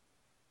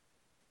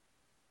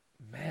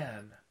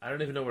 man, I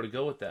don't even know where to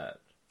go with that.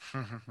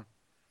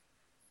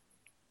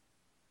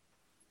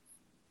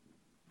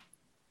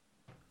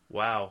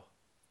 Wow.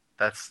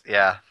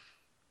 Yeah.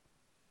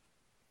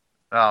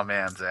 Oh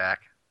man, Zach.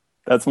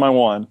 That's my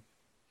one.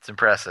 It's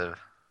impressive.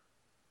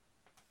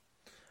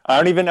 I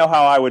don't even know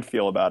how I would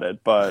feel about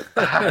it, but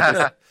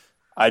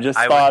I just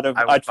thought of.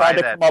 I tried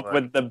to come up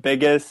with the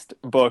biggest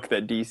book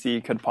that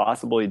DC could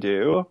possibly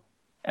do,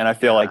 and I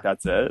feel like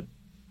that's it.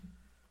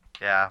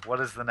 Yeah. What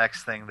is the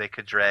next thing they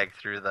could drag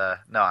through the?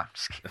 No, I'm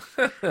just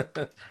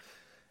kidding.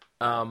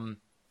 All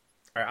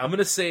right, I'm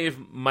gonna save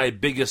my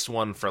biggest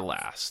one for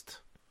last,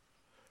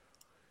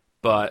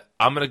 but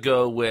I'm gonna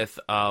go with.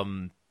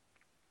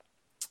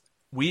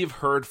 We've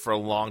heard for a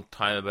long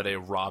time about a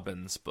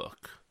Robbins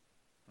book.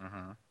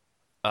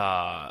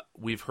 Mm-hmm.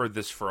 We've heard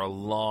this for a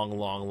long,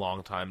 long,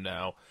 long time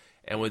now,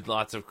 and with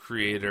lots of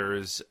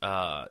creators,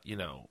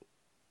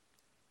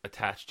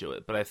 attached to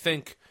it. But I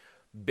think,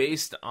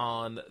 based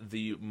on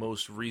the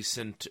most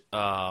recent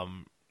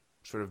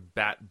sort of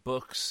Bat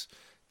books,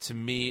 to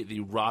me, the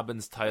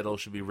Robbins title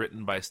should be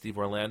written by Steve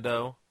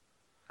Orlando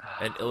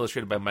and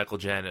illustrated by Michael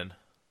Janin.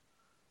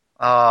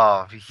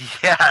 Oh,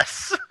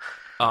 yes.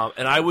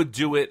 And I would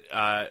do it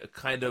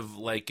kind of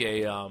like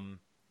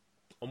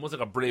almost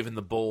like a Brave and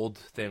the Bold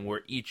thing,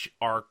 where each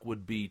arc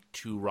would be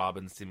two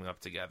Robins teaming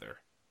up together.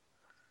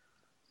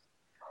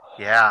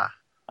 Yeah,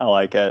 I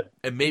like it.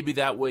 And maybe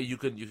that way you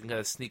can kind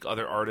of sneak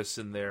other artists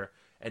in there,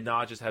 and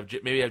not just have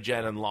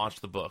Janin launch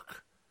the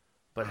book,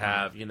 but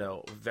have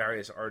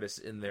various artists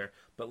in there.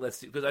 But let's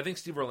see, because I think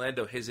Steve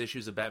Orlando, his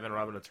issues of Batman,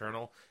 Robin,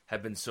 Eternal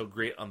have been so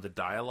great on the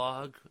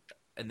dialogue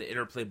and the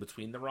interplay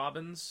between the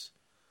Robins,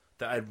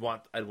 that I'd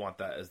want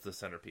that as the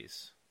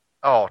centerpiece.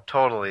 Oh,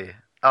 totally.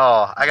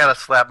 Oh, I gotta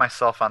slap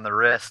myself on the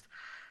wrist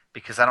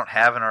because I don't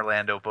have an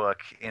Orlando book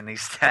in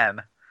these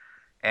 10,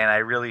 and I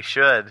really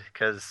should,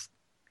 because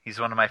he's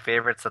one of my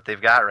favorites that they've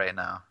got right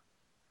now.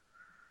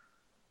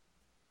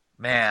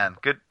 Man,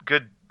 good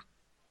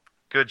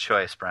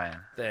choice,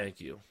 Brian.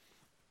 Thank you.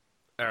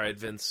 All right,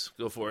 Vince,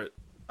 go for it.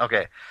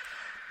 Okay.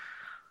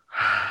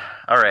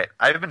 All right.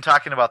 I've been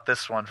talking about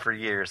this one for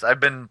years. I've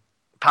been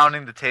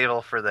pounding the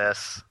table for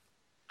this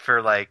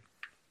for like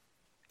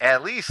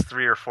at least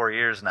 3 or 4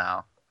 years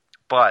now.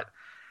 But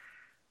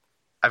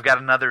I've got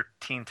another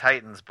Teen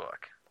Titans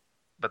book.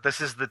 But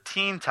this is the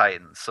Teen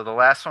Titans. So the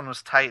last one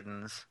was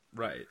Titans.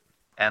 Right.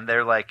 And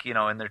they're like, in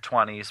their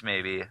 20s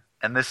maybe.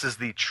 And this is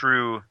the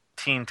true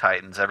Teen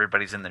Titans.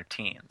 Everybody's in their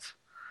teens.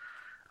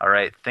 All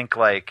right. Think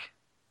like,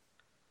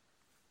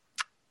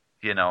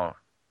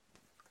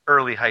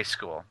 early high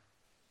school.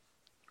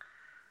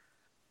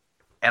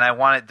 And I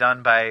want it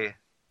done by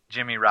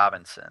Jimmy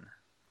Robinson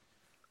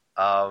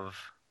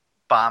of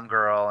Bomb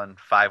Girl and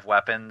 5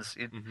 Weapons.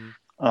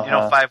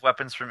 Uh-huh. 5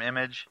 Weapons from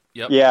Image?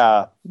 Yep.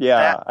 Yeah.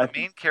 The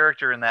main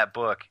character in that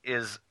book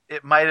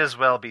it might as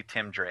well be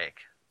Tim Drake.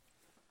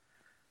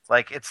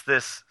 Like, it's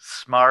this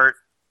smart,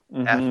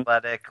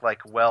 athletic,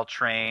 like,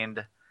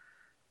 well-trained,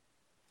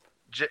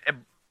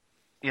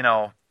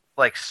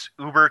 like,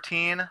 uber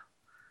teen,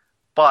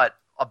 but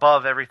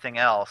above everything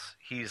else,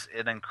 he's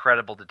an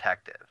incredible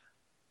detective.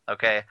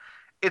 Okay?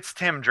 It's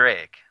Tim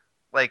Drake.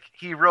 Like,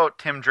 he wrote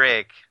Tim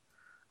Drake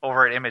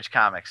over at Image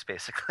Comics,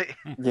 basically.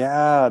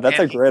 Yeah, that's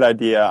a great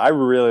idea. I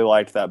really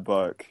liked that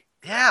book.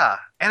 Yeah,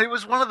 and it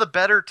was one of the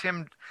better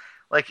Tim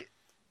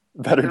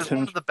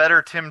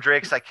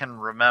Drakes I can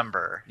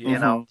remember.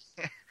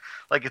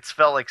 Like, it's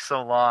felt like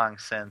so long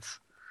since,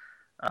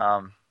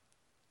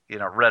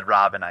 Red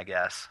Robin, I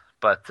guess,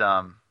 but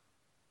from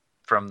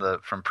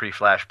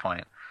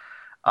pre-Flashpoint.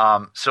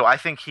 So I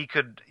think he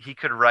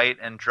could write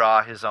and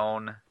draw his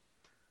own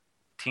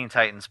Teen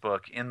Titans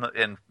book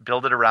and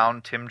build it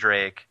around Tim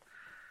Drake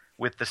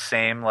with the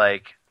same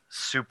like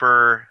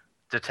super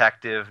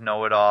detective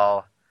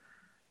know-it-all,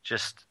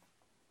 just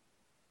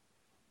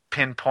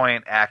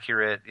pinpoint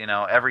accurate,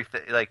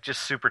 everything, like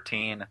just super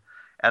teen,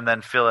 and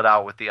then fill it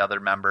out with the other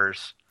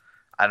members.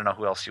 I don't know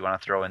who else you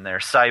want to throw in there.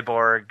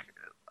 Cyborg,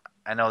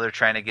 I know they're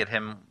trying to get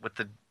him with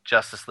the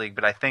Justice League,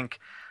 but I think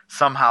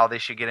somehow they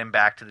should get him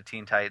back to the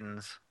Teen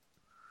Titans.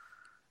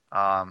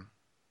 Yeah,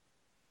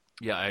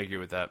 I agree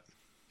with that.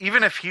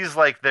 Even if he's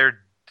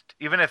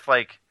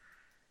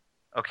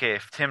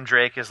if Tim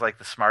Drake is like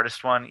the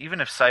smartest one,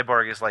 even if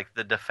Cyborg is like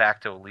the de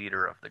facto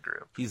leader of the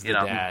group. He's the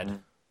dad.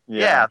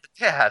 Yeah, the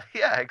dad.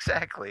 Yeah,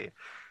 exactly.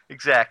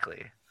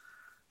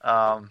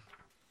 I've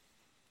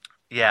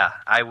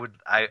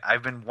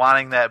been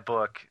wanting that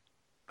book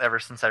ever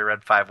since I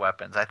read 5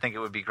 Weapons. I think it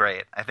would be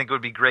great. It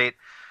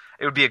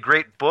would be a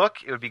great book.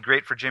 It would be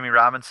great for Jimmy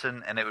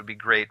Robinson, and it would be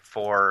great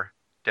for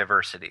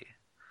diversity,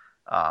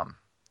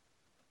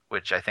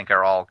 which I think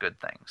are all good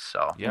things.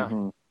 So yeah.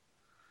 Mm-hmm.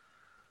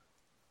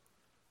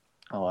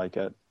 I like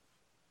it.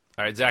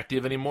 All right, Zach, do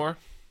you have any more?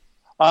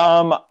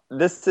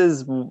 This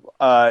is,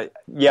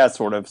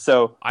 sort of.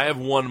 So I have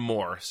one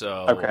more.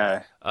 So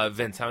okay.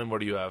 Vince, how many more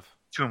do you have?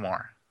 2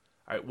 more.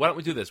 All right, why don't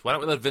we do this? Why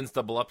don't we let Vince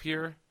double up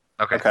here?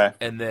 Okay.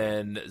 And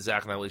then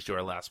Zach and I will each do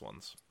our last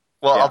ones.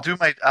 Well, yeah.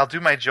 I'll do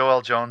my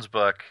Joelle Jones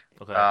book.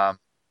 Okay.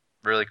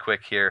 Really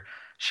quick here.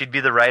 She'd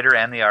be the writer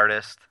and the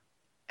artist,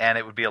 and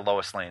it would be a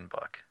Lois Lane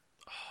book.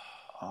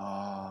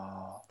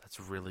 Oh, that's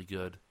really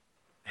good.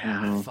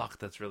 Yeah. Mm-hmm. Fuck,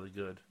 that's really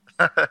good.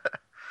 Oh, man.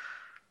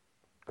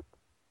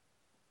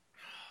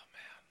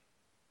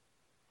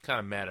 Kind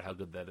of mad at how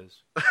good that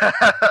is.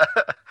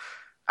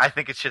 I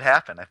think it should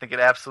happen. I think it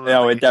absolutely.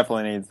 No, it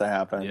definitely needs to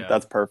happen. Yeah.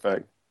 That's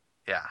perfect.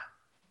 Yeah.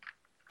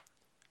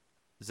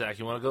 Zach,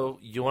 you want to go?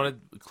 You want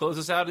to close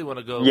this out? Or you want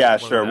to go? Yeah,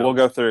 sure. We'll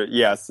go through.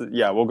 Yes,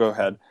 yeah, we'll go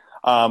ahead.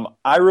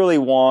 I really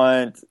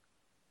want.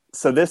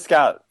 So this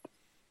got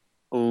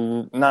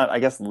not. I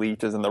guess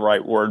leaked isn't the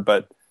right word,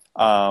 but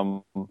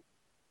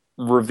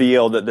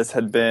revealed that this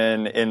had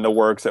been in the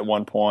works at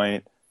one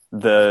point.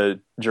 The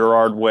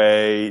Gerard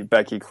Way,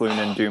 Becky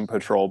Cloonan Doom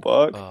Patrol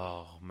book.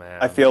 Oh man,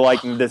 I feel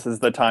like this is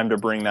the time to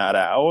bring that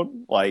out.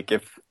 Like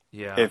if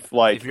you're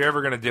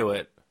ever gonna do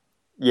it,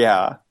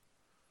 yeah.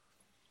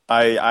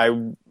 I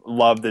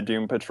love the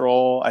Doom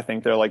Patrol. I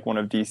think they're like one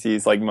of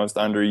DC's like most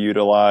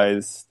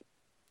underutilized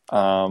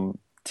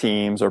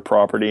teams or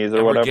properties or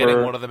and whatever. We're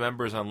getting one of the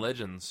members on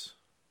Legends.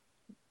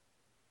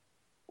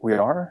 We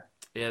are?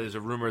 Yeah, there's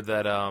a rumor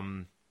that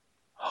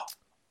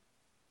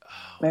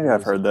maybe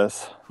I've heard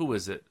this. Who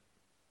is it?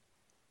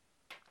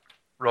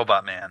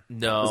 Robot Man.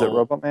 No. Is it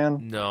Robot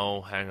Man?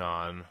 No, hang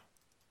on.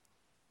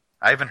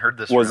 I haven't heard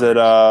this. Was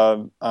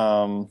rumor.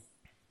 it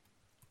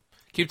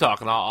Keep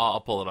talking.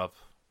 I'll pull it up.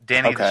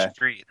 Danny the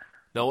Street.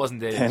 No, it wasn't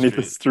Danny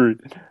the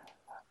Street.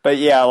 But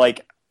yeah,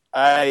 like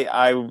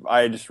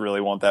I just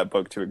really want that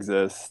book to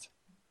exist.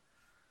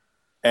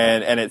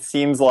 And it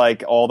seems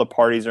like all the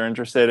parties are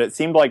interested. It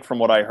seemed like from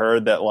what I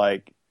heard that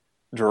like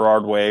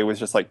Gerard Way was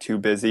just like too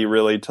busy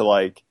really to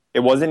like,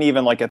 it wasn't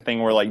even like a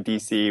thing where like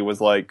DC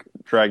was like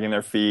dragging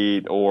their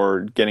feet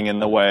or getting in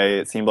the way.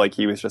 It seemed like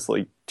he was just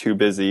like too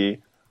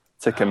busy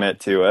to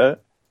commit to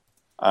it.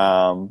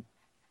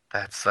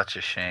 That's such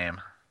a shame.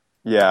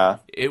 Yeah.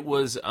 It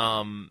was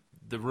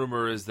the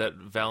rumor is that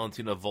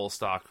Valentina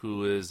Volstock,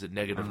 who is a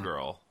Negative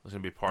Girl, is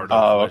going to be part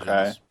of Legends.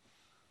 Okay.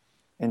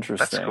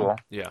 Interesting. That's cool.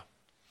 Yeah.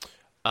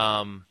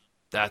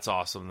 That's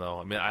awesome though.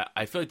 I mean,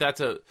 I feel like that's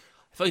a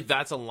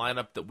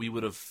lineup that we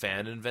would have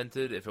fan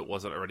invented if it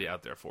wasn't already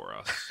out there for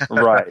us.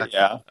 Right,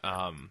 yeah.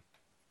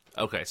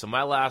 Okay, so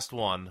my last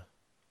one,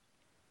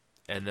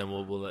 and then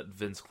we'll let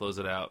Vince close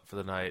it out for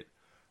the night.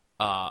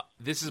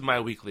 This is my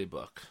weekly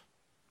book.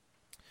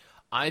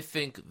 I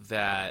think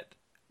that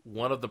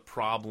one of the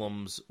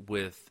problems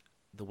with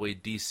the way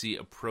DC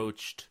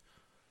approached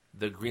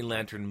the Green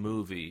Lantern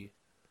movie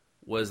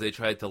was they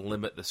tried to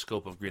limit the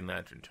scope of Green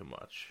Lantern too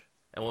much.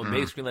 And what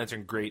makes Green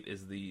Lantern great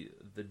is the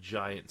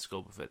giant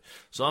scope of it.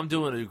 So I'm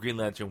doing a Green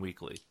Lantern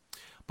Weekly,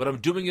 but I'm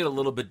doing it a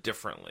little bit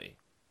differently.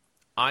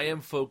 I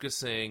am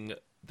focusing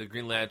the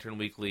Green Lantern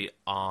Weekly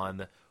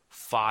on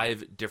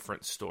 5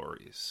 different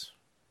stories.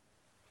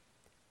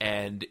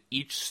 And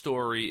each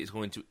story is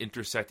going to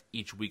intersect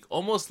each week,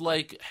 almost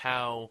like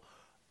how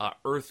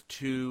Earth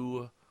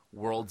 2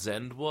 World's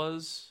End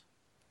was,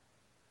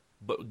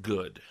 but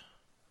good.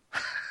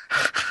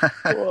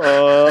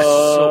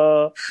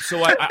 So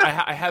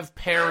I have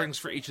pairings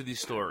for each of these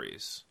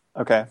stories.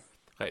 Okay.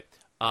 Okay.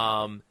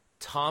 Tom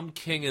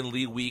King and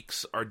Lee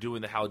Weeks are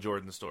doing the Hal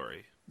Jordan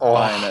story.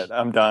 Buying it.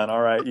 I'm done.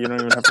 All right. You don't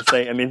even have to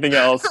say anything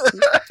else.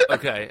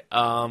 Okay.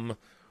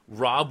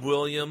 Rob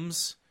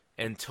Williams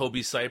and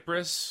Toby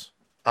Cypress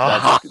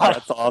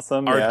that's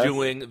awesome. are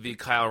doing the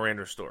Kyle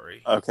Rayner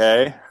story.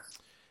 Okay.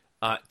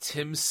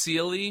 Tim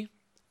Seeley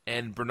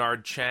and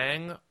Bernard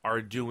Chang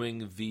are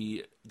doing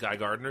the Guy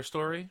Gardner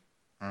story.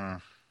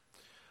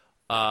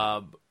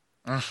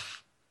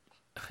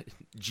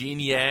 Gene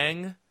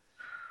Yang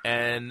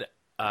and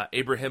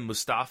Abraham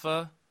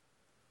Mustafa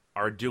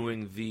are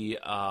doing the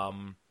how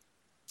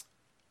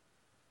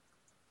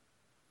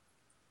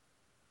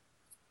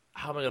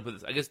am I going to put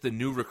this? I guess the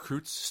New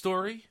Recruits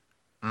story.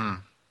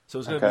 So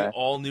it's going to be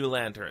all new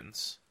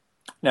Lanterns.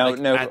 Now,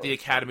 at the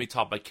Academy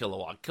taught by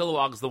Kilowog.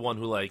 Kilowog's the one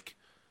who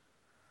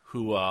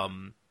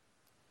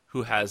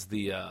has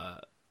the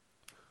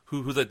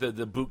who's like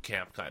the boot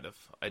camp kind of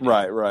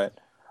idea. Right.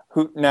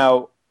 Who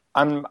now?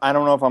 I don't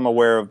know if I'm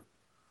aware of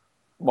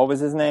what was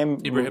his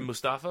name. Ibrahim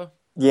Mustafa.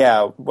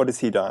 Yeah, what has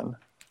he done?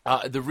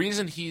 The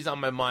reason he's on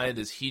my mind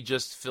is he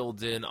just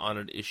filled in on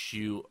an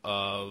issue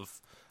of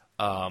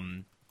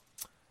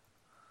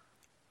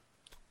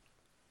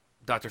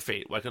Dr.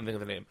 Fate. Well, I couldn't think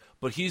of the name,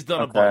 but he's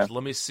done a bunch.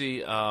 Let me see.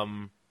 Hang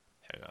on,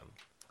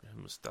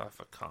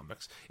 Mustafa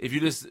Comics. If you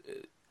just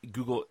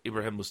Google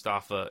Ibrahim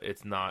Mustafa,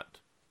 it's not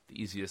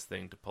the easiest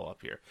thing to pull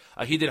up here.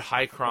 He did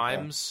High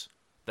Crimes.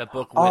 That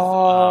book with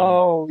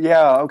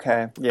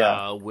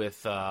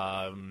with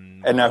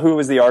and now who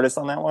was the artist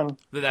on that one?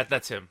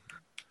 That's him.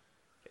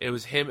 It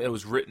was him. It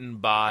was written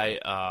by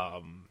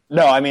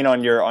no, I mean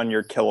on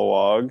your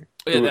Kilowog.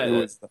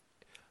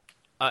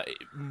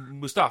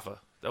 Mustafa.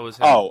 That was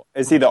him. Oh,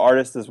 is he the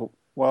artist as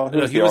well?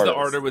 No, he was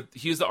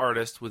the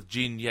artist with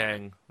Gene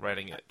Yang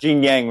writing it.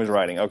 Gene Yang was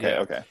writing.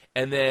 Okay.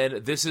 And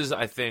then this is,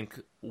 I think,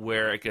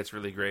 where it gets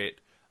really great.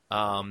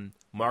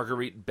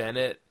 Marguerite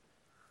Bennett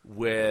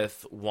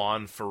with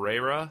Juan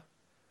Ferreira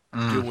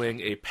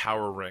doing a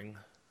Power Ring.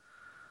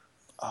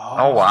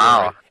 Oh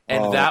wow!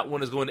 And that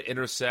one is going to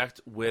intersect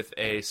with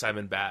a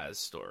Simon Baz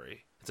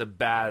story. It's a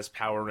Baz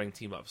Power Ring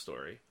team up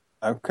story.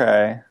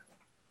 Okay.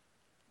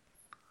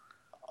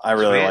 I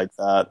really like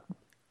that.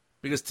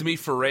 Because to me,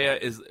 Ferreira,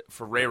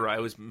 I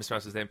always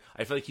mispronounce his name.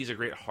 I feel like he's a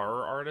great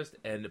horror artist,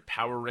 and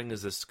Power Ring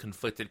is this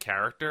conflicted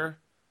character.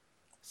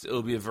 So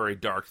it'll be a very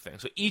dark thing.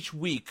 So each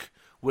week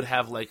would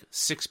have like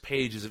 6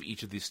 pages of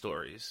each of these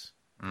stories.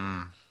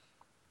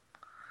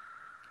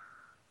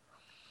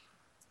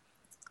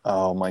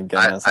 Oh my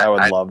goodness, I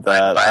would love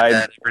that. I'd buy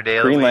that every day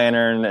of the Green week.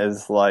 Lantern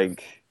is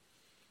like,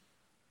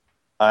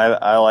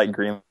 I like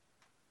Green.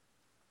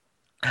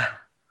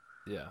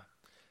 Yeah.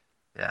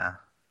 Yeah.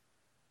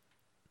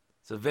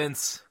 So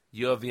Vince,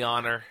 you have the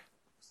honor.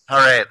 All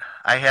right,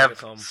 I Take us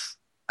home.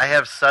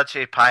 have such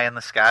a pie in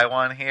the sky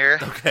one here,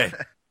 Okay.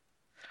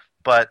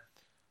 but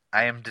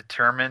I am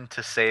determined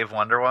to save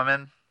Wonder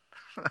Woman.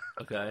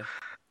 Okay.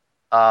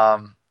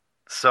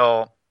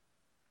 So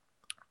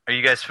are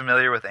you guys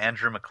familiar with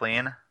Andrew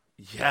McLean?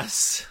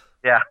 Yes.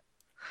 Yeah.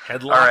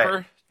 Headlopper? All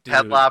right. Dude.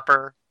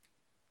 Headlopper,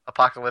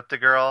 Apocalyptic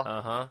Girl.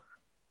 Uh-huh.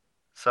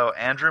 So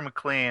Andrew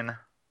McLean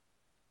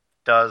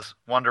does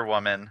Wonder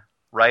Woman,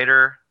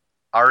 writer,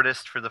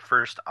 artist for the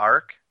first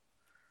arc.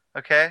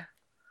 Okay?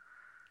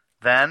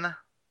 Then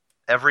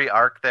every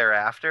arc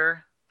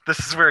thereafter, this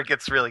is where it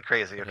gets really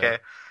crazy, okay?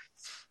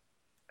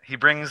 He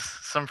brings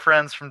some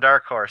friends from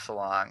Dark Horse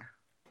along.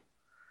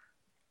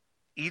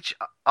 Each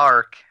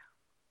arc,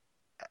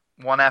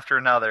 one after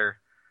another,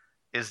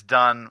 is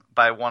done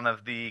by one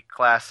of the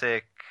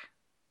classic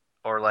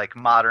or like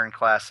modern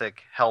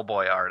classic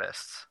Hellboy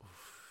artists.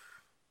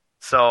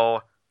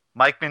 So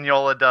Mike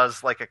Mignola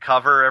does like a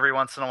cover every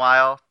once in a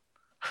while.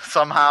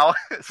 Somehow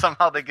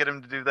they get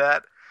him to do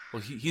that.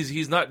 Well,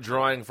 he's not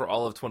drawing for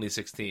all of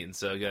 2016,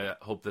 so yeah,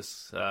 hope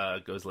this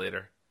goes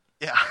later.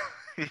 Yeah,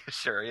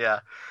 sure, yeah.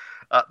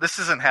 This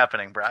isn't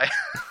happening, Bri.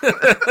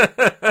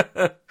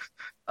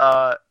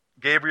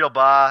 Gabriel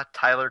Ba,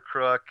 Tyler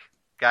Crook,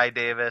 Guy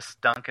Davis,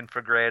 Duncan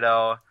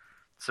Fegredo,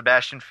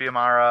 Sebastian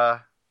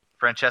Fiamara,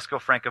 Francesco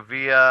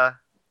Francavilla,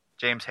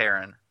 James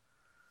Herron,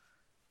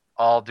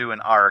 all do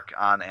an arc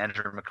on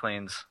Andrew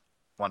McLean's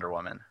Wonder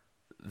Woman.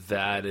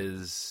 That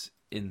is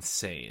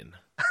insane.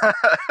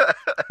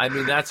 I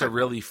mean, that's a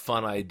really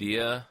fun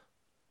idea,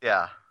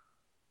 Yeah.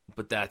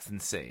 but that's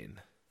insane.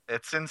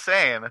 It's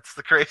insane. It's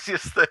the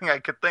craziest thing I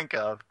could think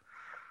of.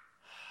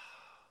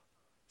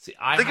 See,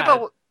 Think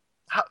about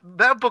how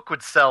that book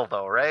would sell,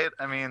 though, right?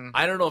 I mean,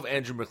 I don't know if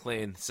Andrew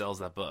McLean sells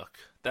that book.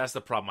 That's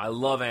the problem. I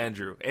love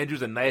Andrew.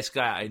 Andrew's a nice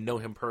guy. I know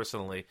him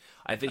personally.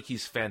 I think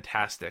he's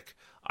fantastic.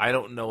 I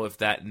don't know if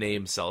that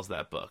name sells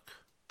that book.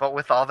 but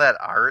with all that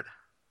art,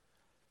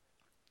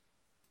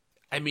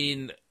 I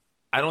mean,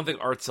 I don't think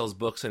art sells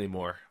books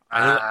anymore.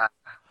 I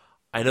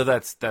know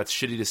that's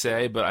shitty to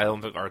say, but I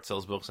don't think art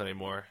sells books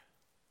anymore.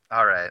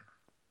 all right.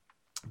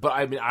 But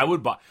I mean, I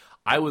would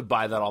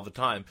buy that all the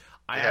time.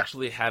 I Yeah.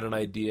 actually had an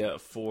idea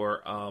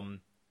for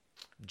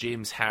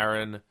James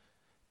Harren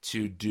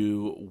to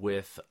do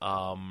with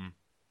I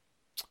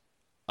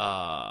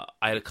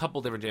had a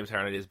couple different James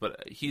Harren ideas,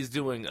 but he's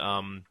doing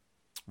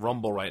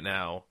Rumble right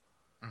now,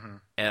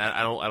 and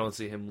I don't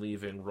see him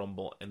leaving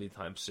Rumble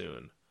anytime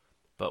soon.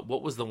 But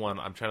what was the one?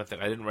 I'm trying to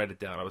think. I didn't write it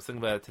down. I was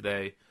thinking about it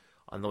today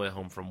on the way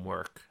home from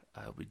work.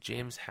 With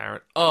James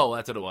Harren. Oh,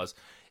 that's what it was.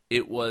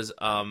 It was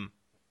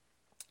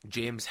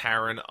James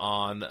Harren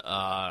on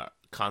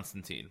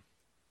Constantine.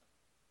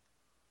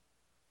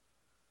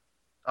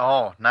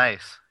 Oh,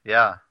 nice.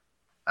 Yeah.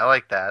 I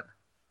like that.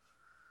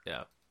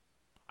 Yeah.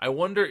 I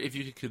wonder if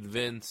you could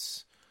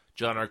convince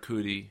John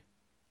Arcudi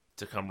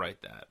to come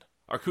write that.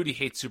 Arcudi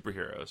hates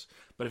superheroes,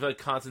 but I feel like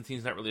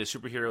Constantine's not really a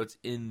superhero. It's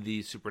in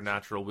the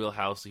supernatural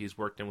wheelhouse that he's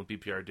worked in with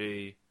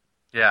BPRD.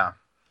 Yeah.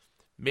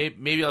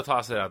 Maybe I'll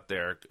toss it out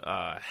there.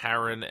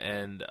 Harren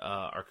and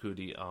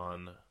Arcudi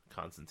on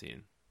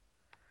Constantine.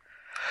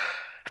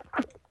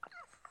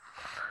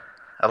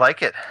 I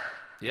like it.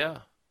 Yeah.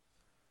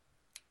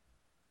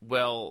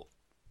 Well,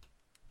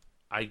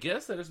 I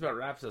guess that just about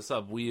wraps us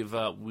up. We've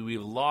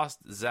lost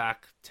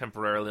Zach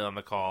temporarily on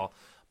the call,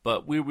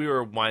 but we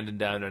were winding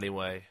down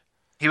anyway.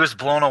 He was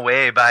blown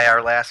away by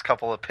our last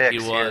couple of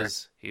picks. He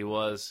was. He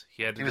was.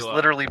 He had to. He was go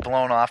literally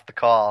blown off the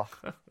call.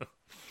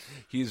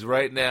 He's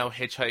right now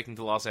hitchhiking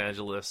to Los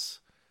Angeles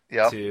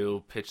Yep.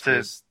 to pitch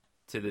this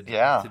to the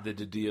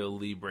Didio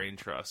Lee Brain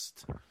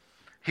Trust.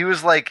 He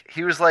was like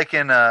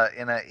in a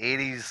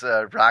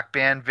 80s rock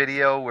band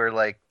video where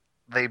like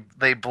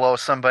they blow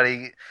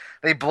somebody,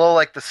 they blow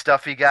like the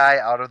stuffy guy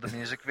out of the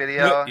music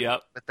video.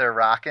 Yep. That they're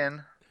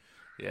rocking.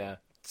 Yeah.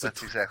 So,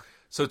 That's exactly.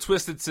 So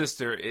Twisted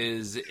Sister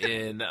is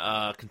in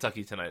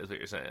Kentucky tonight, is what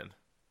you're saying.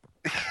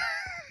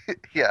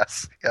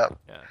 Yes. Yep.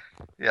 Yeah.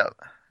 Yep.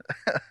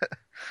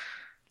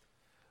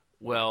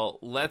 Well,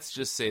 let's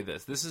just say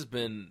this. This has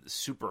been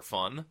super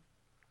fun.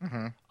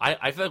 Mm-hmm.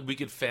 I feel like we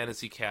could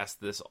fantasy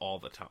cast this all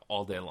the time,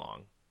 all day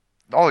long.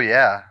 Oh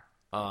yeah.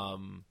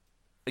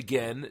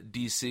 Again,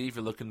 DC, if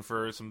you're looking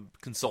for some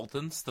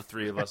consultants, the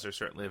three of us are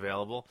certainly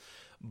available.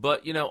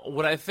 But, you know,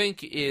 what I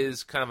think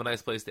is kind of a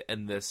nice place to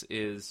end this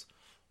is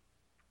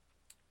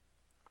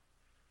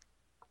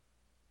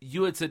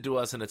you had said to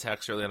us in a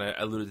text earlier, and I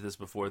alluded to this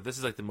before, this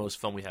is like the most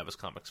fun we have as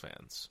comics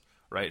fans,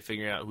 right?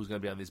 Figuring out who's going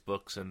to be on these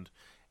books and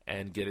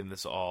getting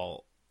this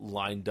all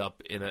lined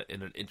up in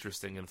an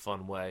interesting and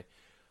fun way.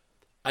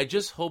 I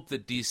just hope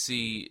that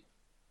DC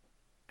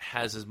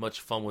has as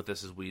much fun with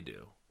this as we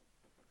do.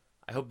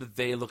 I hope that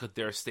they look at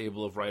their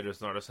stable of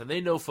writers and artists, and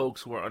they know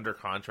folks who are under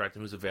contract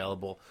and who's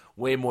available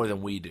way more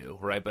than we do,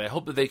 right? But I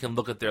hope that they can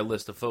look at their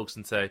list of folks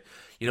and say,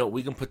 you know,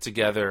 we can put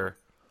together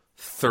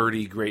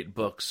 30 great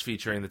books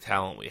featuring the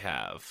talent we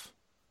have.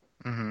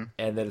 Mm-hmm.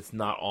 And that it's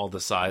not all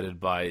decided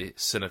by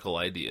cynical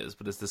ideas,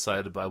 but it's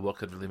decided by what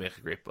could really make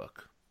a great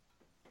book.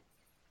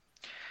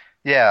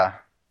 Yeah.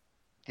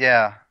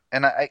 Yeah.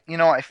 And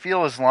I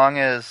feel as long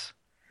as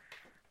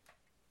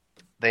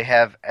they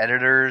have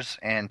editors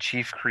and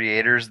chief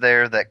creators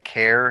there that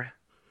care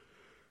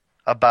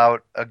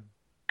about a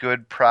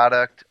good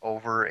product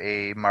over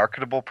a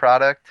marketable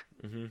product,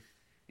 mm-hmm.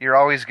 you're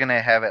always going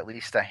to have at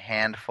least a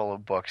handful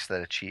of books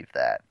that achieve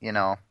that, you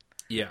know?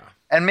 Yeah.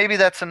 And maybe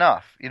that's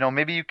enough. You know,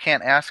 maybe you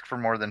can't ask for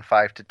more than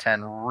 5 to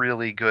 10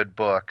 really good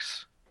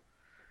books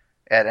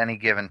at any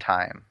given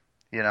time,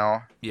 you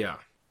know? Yeah.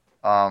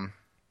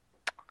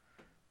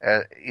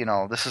 You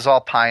know, this is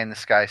all pie in the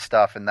sky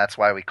stuff, and that's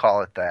why we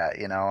call it that,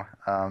 you know?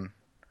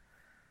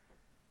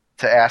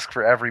 To ask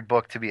for every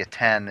book to be a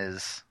 10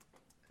 is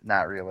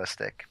not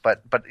realistic.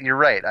 But you're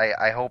right.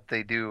 I hope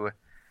they do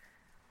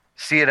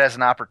see it as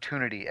an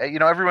opportunity. You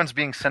know, everyone's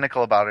being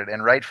cynical about it,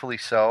 and rightfully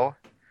so.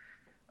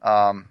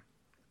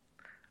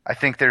 I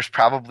think there's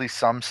probably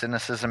some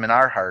cynicism in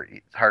our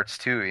hearts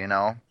too, you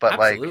know. But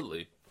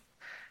absolutely.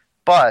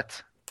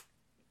 But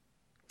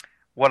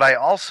what I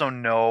also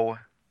know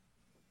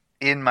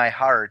in my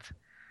heart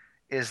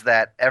is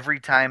that every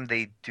time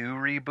they do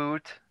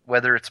reboot,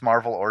 whether it's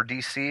Marvel or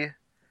DC,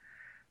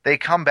 they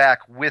come back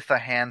with a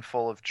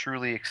handful of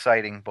truly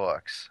exciting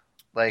books.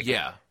 Like,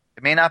 yeah.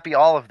 It may not be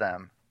all of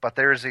them, but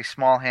there is a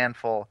small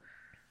handful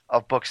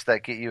of books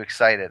that get you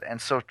excited.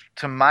 And so,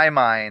 to my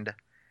mind,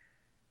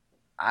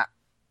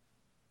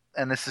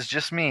 and this is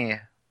just me,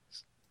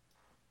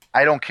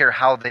 I don't care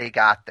how they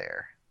got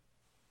there.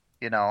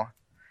 You know,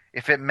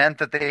 if it meant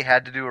that they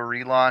had to do a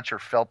relaunch or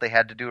felt they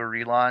had to do a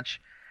relaunch,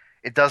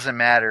 it doesn't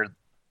matter.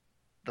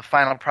 The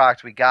final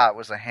product we got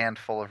was a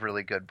handful of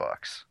really good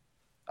books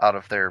out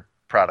of their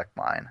product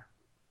line.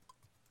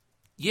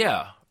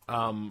 Yeah.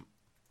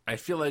 I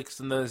feel like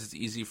sometimes it's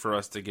easy for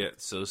us to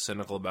get so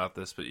cynical about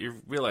this, but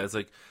you realize,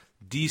 like,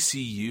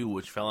 DCU,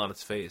 which fell on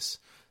its face,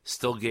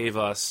 still gave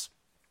us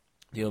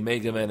the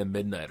Omega Men and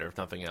Midnighter, if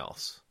nothing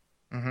else.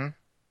 Mm-hmm.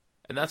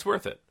 And that's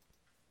worth it.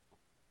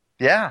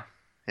 Yeah.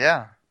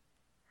 Yeah.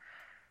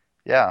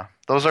 Yeah.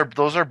 Those are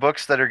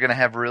books that are going to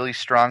have really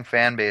strong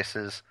fan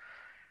bases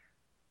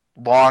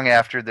long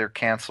after they're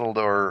canceled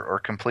or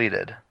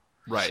completed.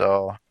 Right.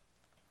 So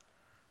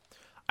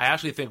I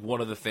actually think one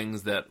of the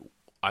things that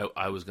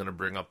I was going to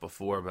bring up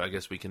before, but I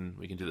guess we can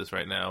do this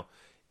right now,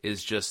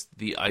 is just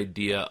the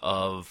idea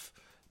of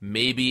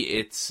maybe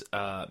it's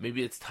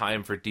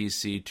time for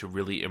DC to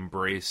really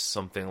embrace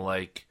something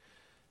like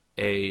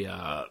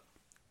a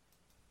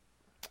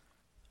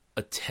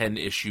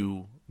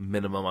 10-issue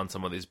minimum on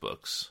some of these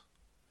books.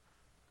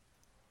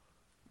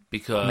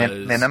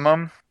 Because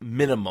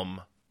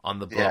minimum on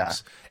the books. Yeah.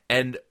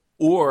 And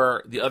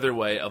or the other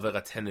way of like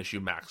a 10-issue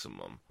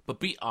maximum. But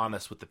be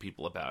honest with the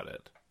people about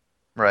it.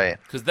 Right.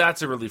 Because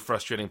that's a really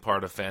frustrating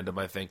part of fandom,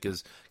 I think,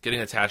 is getting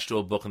attached to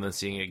a book and then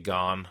seeing it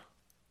gone.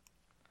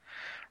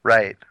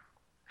 Right.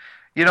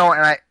 You know,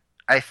 and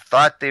I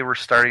thought they were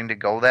starting to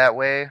go that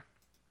way.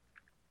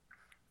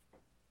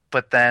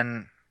 But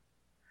then,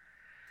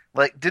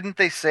 like, didn't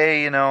they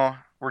say, you know,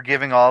 we're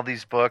giving all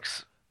these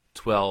books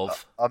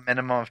 12. A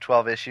minimum of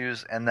 12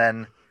 issues, and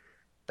then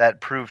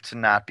that proved to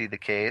not be the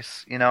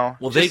case, you know?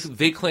 Well,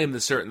 they claim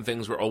that certain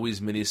things were always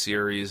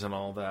miniseries and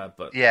all that,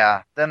 but...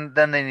 Yeah, then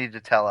they need to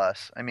tell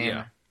us. I mean,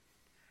 yeah.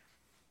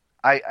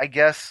 I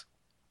guess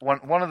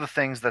one of the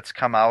things that's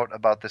come out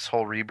about this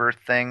whole Rebirth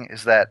thing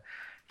is that,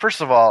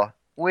 first of all,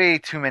 way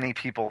too many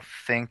people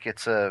think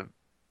it's a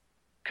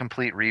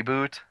complete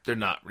reboot. They're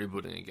not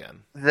rebooting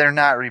again. They're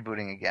not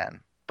rebooting again.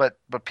 But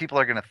people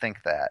are going to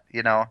think that,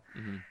 you know?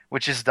 Mm-hmm.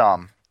 Which is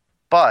dumb.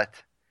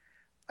 But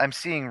I'm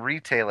seeing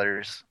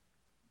retailers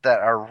that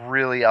are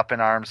really up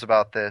in arms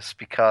about this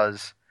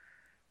because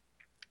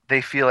they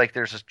feel like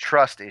there's a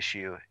trust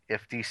issue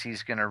if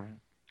DC's going to,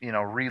 you know,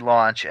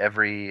 relaunch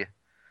every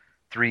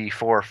 3,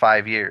 4,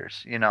 5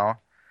 years, you know.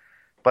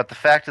 But the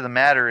fact of the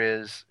matter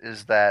is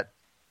that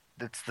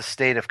it's the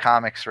state of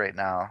comics right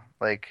now.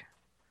 Like,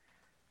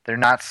 they're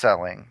not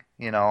selling,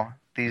 you know.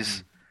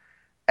 These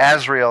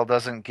Azrael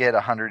doesn't get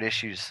 100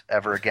 issues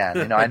ever again.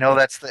 You know, I know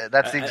that's the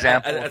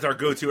example. That's our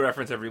go-to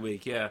reference every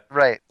week, yeah.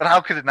 Right, but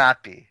how could it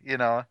not be, you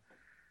know?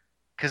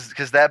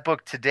 Because that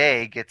book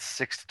today gets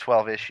 6 to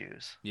 12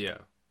 issues. Yeah.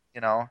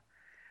 You know?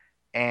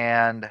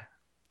 And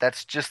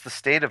that's just the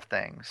state of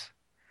things.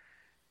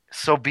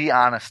 So be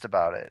honest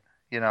about it,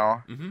 you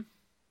know? Mm-hmm.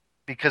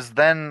 Because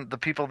then the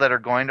people that are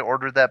going to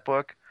order that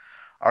book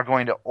are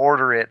going to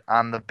order it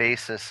on the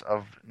basis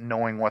of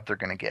knowing what they're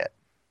going to get.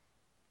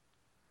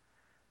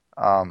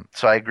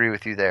 So I agree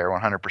with you there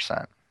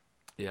 100%.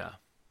 Yeah.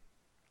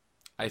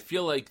 I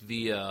feel like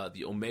the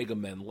Omega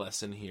Men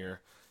lesson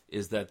here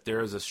is that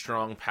there is a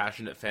strong,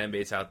 passionate fan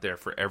base out there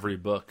for every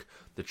book.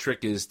 The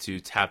trick is to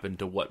tap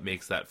into what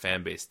makes that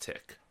fan base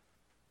tick.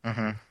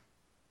 Mm-hmm.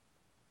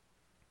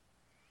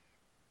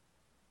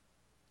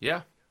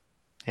 Yeah.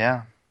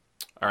 Yeah.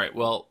 All right.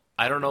 Well,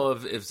 I don't know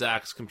if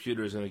Zach's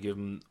computer is going to give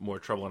him more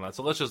trouble or not.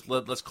 So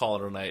let's call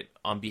it a night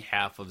on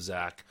behalf of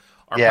Zach.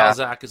 Our pal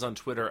Zach is on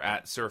Twitter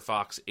at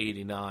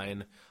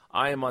SirFox89.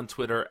 I am on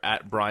Twitter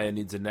at Brian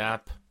Needs a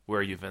Nap. Where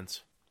are you,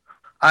 Vince?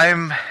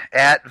 I'm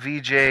at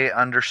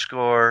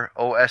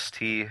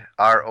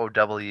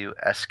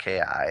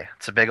VJ_OSTROWSKI.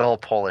 It's a big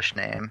old Polish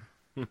name.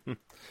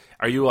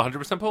 Are you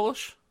 100%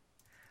 Polish?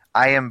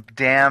 I am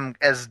damn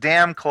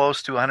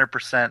close to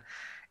 100%.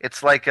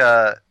 It's like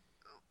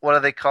what do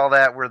they call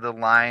that? Where the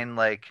line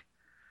like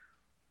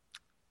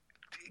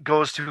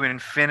goes to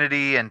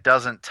infinity and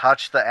doesn't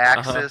touch the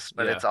axis,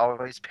 but it's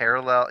always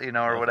parallel,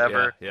 or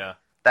whatever. Yeah.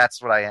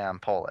 That's what I am,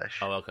 Polish.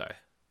 Oh, okay.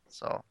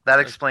 So that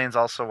explains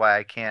also why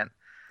I can't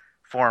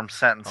form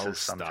sentences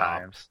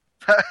sometimes.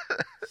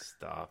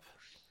 Stop.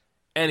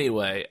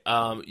 Anyway,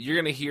 you're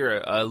going to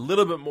hear a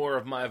little bit more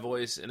of my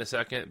voice in a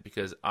second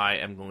because I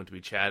am going to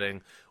be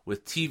chatting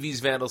with TV's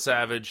Vandal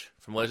Savage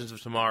from Legends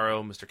of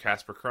Tomorrow, Mr.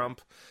 Casper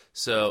Crump.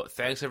 So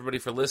thanks, everybody,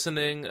 for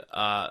listening.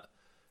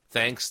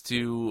 Thanks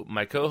to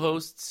my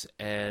co-hosts,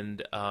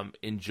 and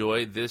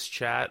enjoy this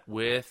chat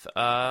with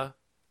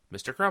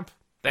Mr. Crump.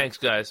 Thanks,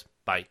 guys.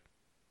 Bye.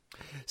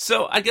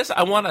 So I guess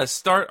I want to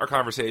start our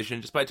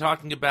conversation just by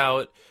talking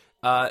about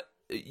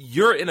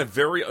you're in a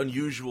very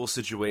unusual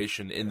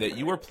situation in that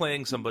you are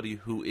playing somebody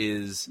who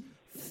is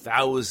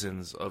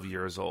thousands of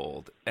years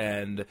old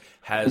and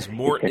has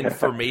more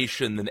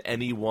information than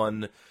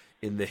anyone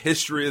in the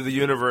history of the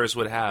universe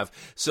would have.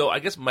 So I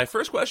guess my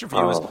first question for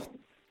you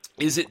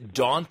is it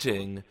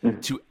daunting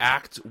to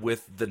act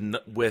with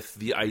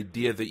the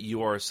idea that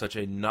you are such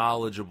a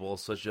knowledgeable,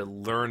 such a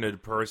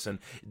learned person?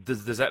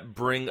 Does that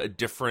bring a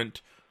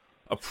different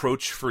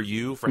approach for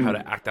you for how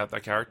to act out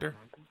that character?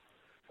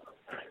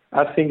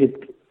 I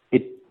think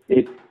it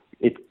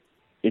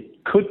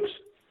could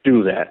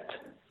do that,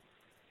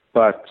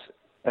 but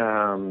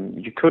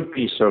you could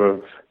be sort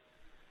of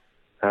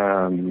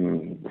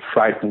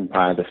frightened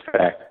by the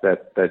fact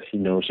that he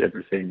knows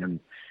everything,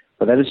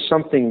 but that is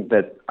something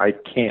that I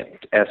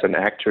can't, as an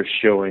actor,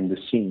 show in the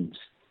scenes.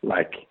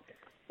 Like,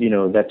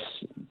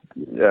 that's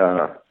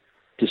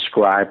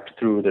described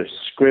through the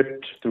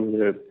script,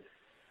 through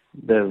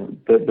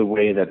the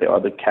way that the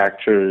other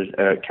characters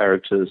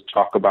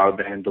talk about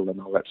Vandal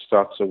and all that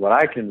stuff. So what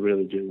I can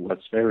really do,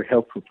 what's very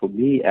helpful for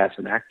me as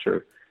an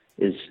actor,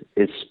 is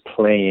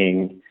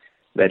playing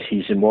that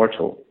he's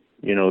immortal.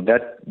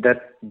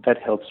 That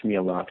helps me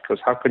a lot, because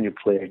how can you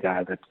play a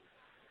guy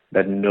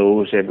that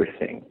knows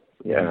everything?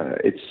 Yeah,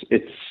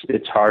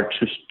 it's hard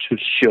to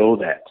show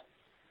that.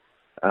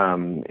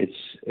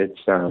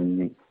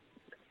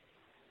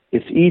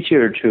 It's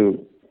easier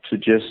to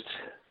just,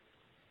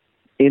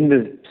 in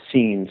the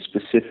scene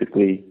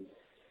specifically,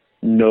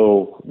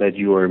 know that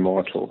you are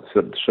immortal.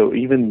 So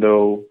even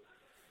though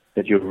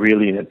that you're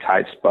really in a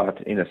tight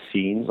spot in a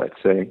scene,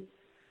 let's say,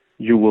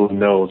 you will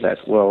know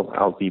that, well,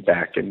 I'll be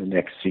back in the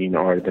next scene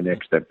or the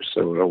next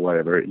episode or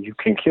whatever. You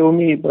can kill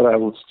me, but I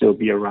will still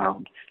be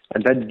around.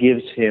 And that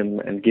gives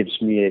him and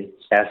gives me,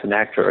 as an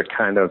actor, a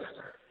kind of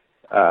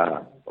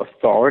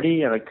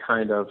authority and a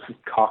kind of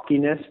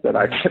cockiness that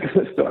I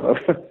can sort of...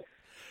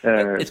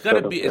 it's got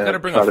to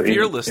bring a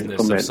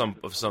fearlessness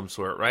of some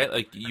sort, right?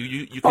 Like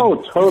you can,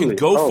 totally. You can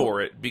go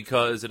for it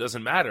because it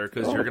doesn't matter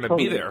because you're going to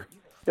be there.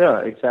 Yeah,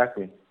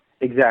 exactly,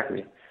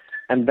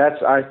 and that's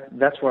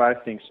what I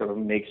think sort of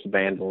makes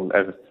Vandal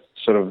a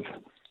sort of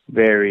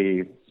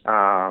very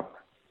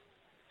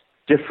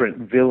different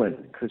villain,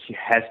 because he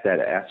has that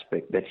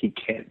aspect that he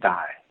can't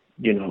die.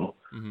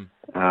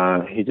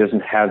 He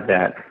doesn't have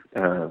that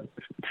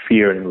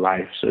fear in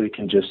life, so he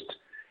can just,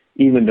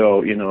 even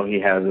though he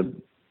has a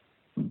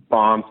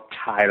bomb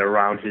tied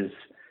around his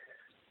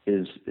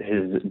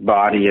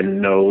body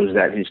and knows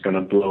that he's going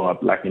to blow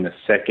up like in a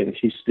second,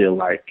 he's still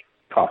like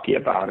cocky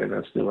about it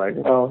and still like,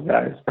 well,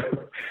 guys,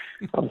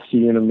 I'll see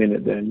you in a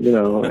minute then,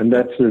 and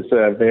that's just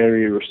a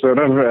very sort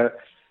of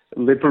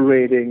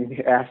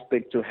liberating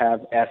aspect to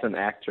have as an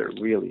actor,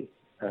 really.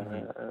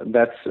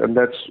 That's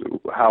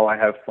how I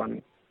have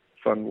fun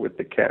with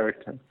the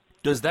character.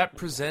 Does that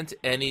present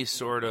any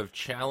sort of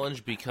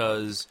challenge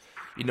because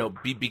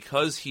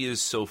because he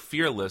is so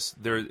fearless,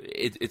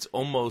 it's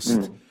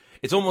almost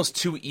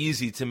too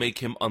easy to make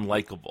him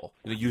unlikable.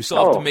 You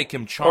still have to make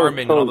him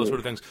charming and all those sort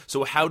of things.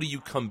 So how do you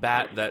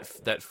combat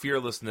that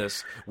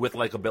fearlessness with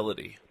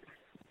likability?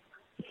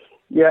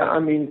 Yeah, I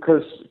mean,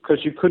 because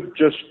you could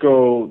just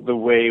go the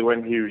way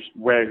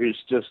where he's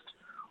just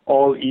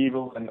all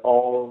evil and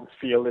all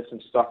fearless and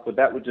stuff, but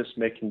that would just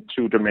make him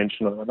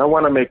two-dimensional. And I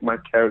want to make my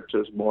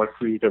characters more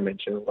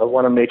three-dimensional. I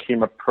want to make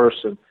him a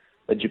person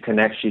that you can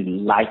actually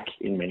like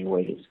in many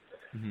ways.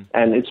 Mm-hmm.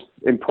 And it's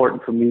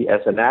important for me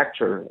as an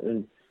actor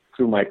and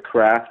through my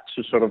craft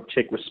to sort of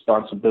take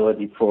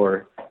responsibility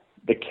for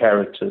the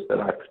characters that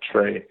I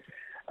portray.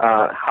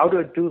 How do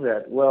I do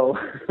that? Well,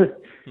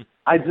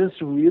 I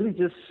really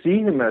just see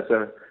him as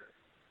a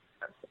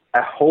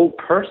whole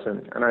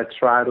person, and I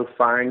try to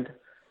find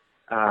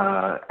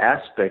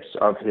aspects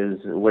of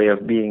his way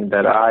of being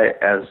that I,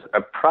 as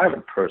a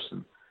private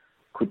person,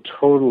 could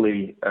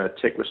totally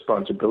take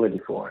responsibility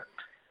for.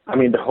 I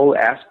mean, the whole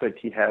aspect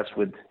he has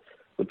with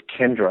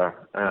Kendra,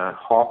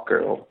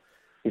 Hawkgirl,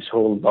 his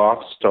whole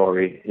love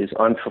story, his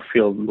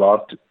unfulfilled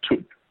love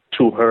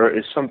to her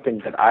is something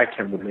that I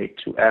can relate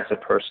to as a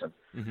person.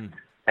 Mm-hmm.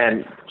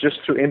 And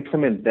just to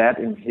implement that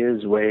in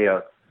his way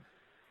of,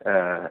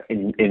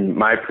 in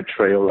my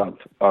portrayal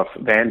of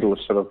Vandal,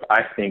 sort of,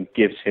 I think,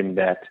 gives him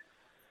that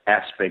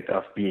aspect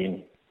of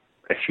being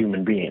a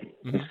human being,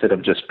 mm-hmm. instead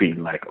of just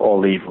being like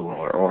all evil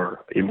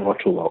or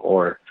immortal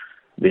or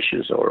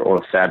vicious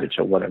or savage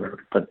or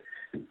whatever. But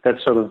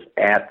that sort of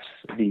adds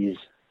these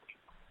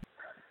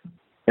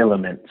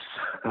elements,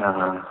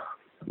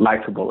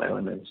 likable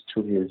elements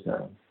to his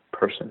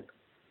person.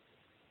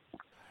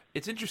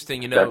 It's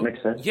interesting, Does that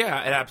make sense?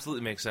 Yeah, it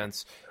absolutely makes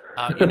sense.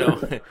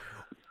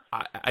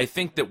 I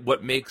think that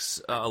what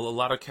makes a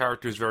lot of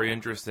characters very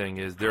interesting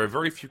is there are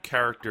very few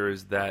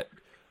characters that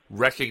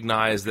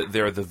recognize that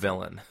they're the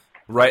villain,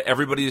 right?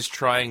 Everybody is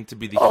trying to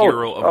be the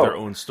hero of their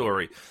own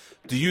story.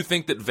 Do you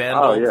think that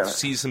Vandal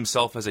sees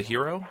himself as a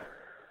hero?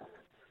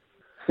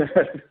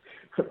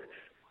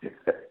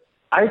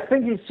 I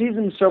think he sees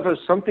himself as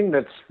something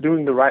that's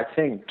doing the right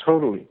thing,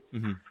 totally.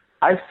 Mm-hmm.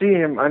 I see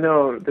him, I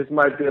know this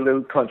might be a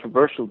little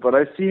controversial, but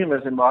I see him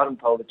as a modern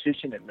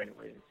politician in many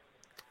ways.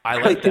 I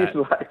like that.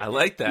 I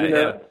like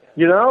that,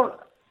 You know,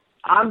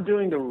 I'm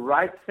doing the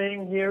right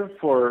thing here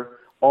for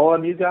all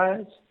of you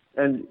guys,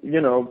 and,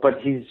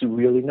 but he's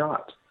really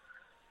not.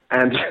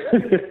 And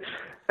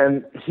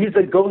and he's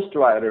a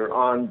ghostwriter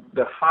on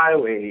the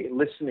highway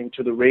listening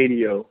to the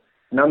radio,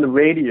 and on the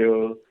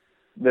radio,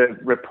 the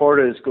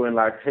reporter is going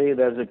like, hey,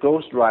 there's a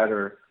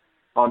ghostwriter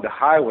on the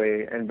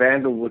highway, and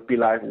Vandal would be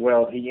like,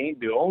 well, he ain't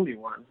the only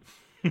one,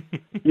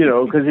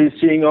 because he's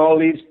seeing all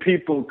these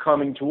people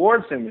coming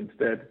towards him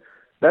instead.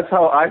 That's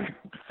how I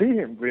see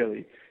him,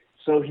 really.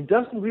 So he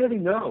doesn't really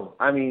know.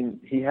 I mean,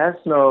 he has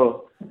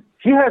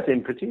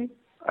empathy,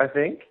 I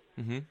think,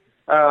 mm-hmm.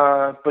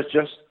 But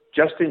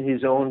just in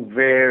his own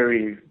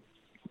very,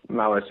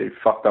 now I say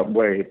fucked up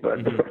way, but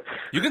mm-hmm.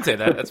 You can say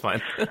that. That's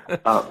fine.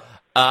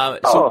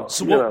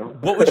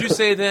 What would you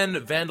say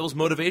then Vandal's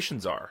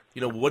motivations are?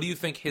 What do you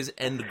think his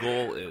end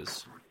goal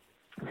is?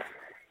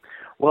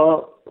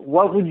 Well,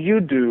 what would you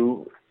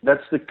do?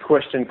 That's the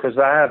question, because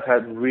I have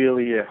had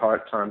really a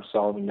hard time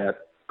solving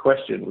that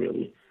question,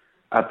 really.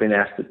 I've been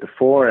asked it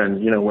before,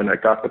 and, when I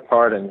got the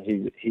part and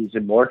he's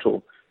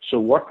immortal, so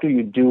what do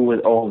you do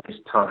with all this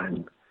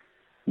time?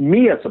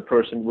 Me as a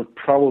person would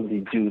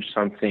probably do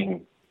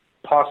something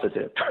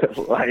positive,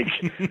 like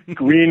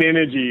green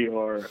energy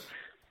or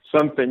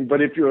something.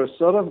 But if you're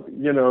sort of,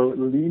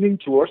 leaning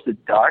towards the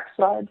dark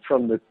side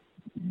from the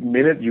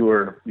minute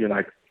you're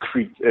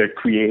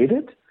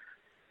created,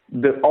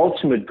 the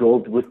ultimate goal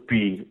would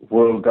be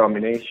world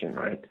domination,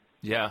 right?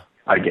 Yeah.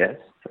 I guess.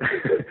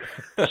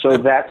 So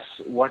that's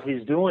what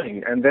he's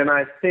doing. And then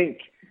I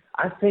think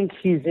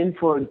he's in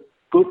for a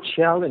good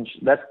challenge.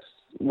 That's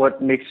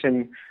what makes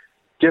him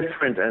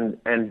different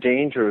and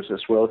dangerous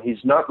as well.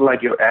 He's not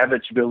like your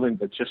average villain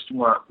that just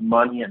want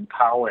money and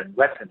power and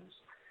weapons.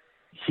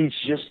 He's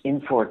just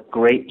in for a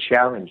great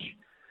challenge.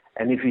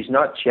 And if he's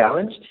not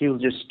challenged, he'll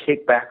just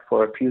kick back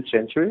for a few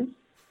centuries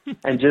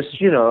and just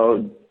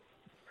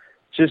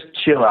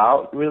chill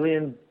out, really,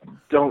 and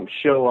don't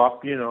show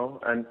up,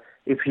 And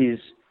if he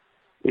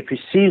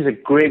sees a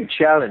great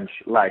challenge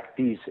like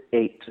these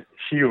 8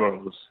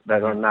 heroes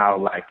that are now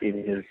like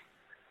in his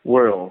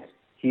world,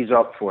 he's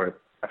up for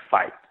a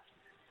fight.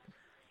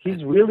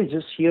 He's really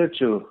just here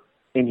to,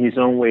 in his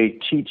own way,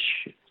 teach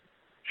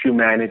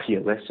humanity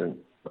a lesson,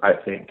 I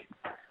think.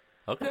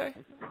 Okay.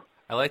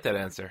 I like that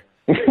answer.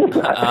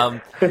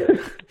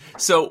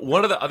 So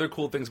one of the other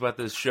cool things about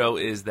this show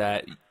is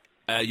that,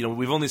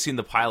 we've only seen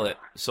the pilot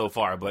so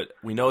far, but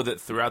we know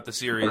that throughout the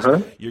series,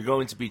 you're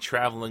going to be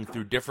traveling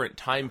through different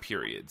time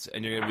periods,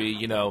 and you're going to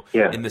be, in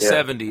the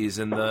 70s,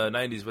 in the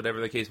 90s, whatever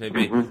the case may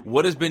be. Mm-hmm.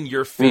 What has been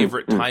your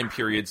favorite time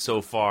period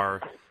so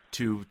far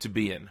to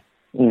be in?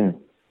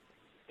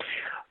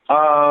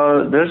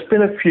 There's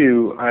been a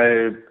few.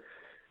 I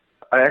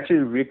actually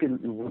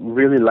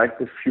really like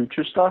the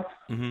future stuff,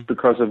 mm-hmm.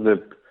 because of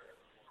the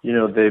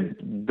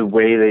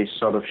way they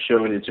sort of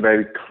show it. It's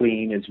very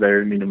clean. It's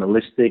very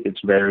minimalistic.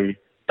 It's very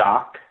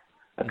dark.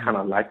 I kind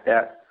of like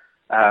that.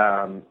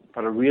 But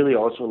I really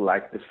also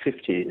like the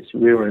 50s.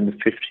 We were in the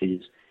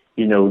 50s,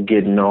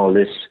 getting all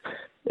this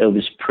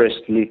Elvis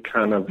Presley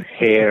kind of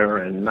hair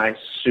and nice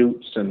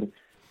suits and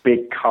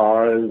big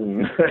cars,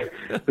 and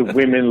the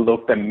women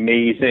looked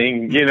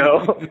amazing, and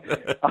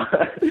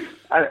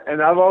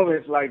I've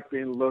always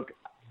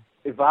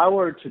if I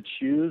were to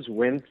choose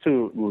when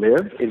to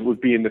live, it would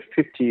be in the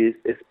 50s,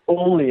 if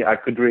only I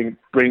could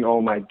bring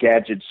all my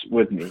gadgets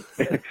with me,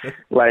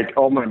 like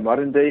all my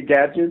modern day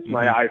gadgets,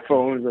 my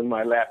iPhones and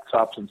my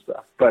laptops and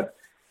stuff. But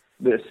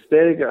the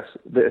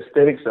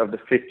aesthetics of the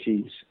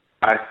 50s,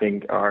 I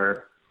think,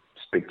 are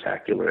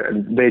spectacular,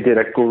 and they did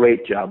a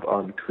great job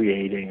on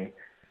creating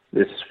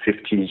this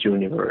 50s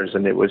universe.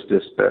 And it was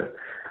just,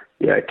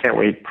 I can't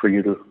wait for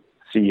you to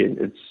see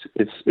it.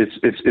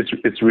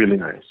 It's really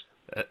nice.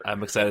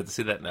 I'm excited to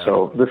see that now.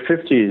 So the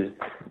 50s,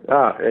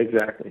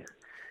 exactly.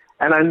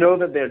 And I know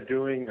that they're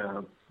doing.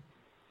 I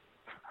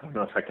don't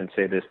know if I can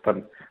say this,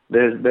 but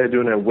they're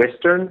doing a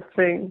Western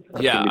thing.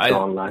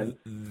 Online.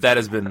 That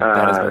has been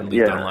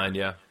leaked online.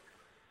 Yeah.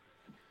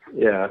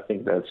 Yeah, I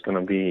think that's going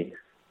to be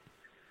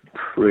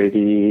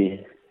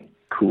pretty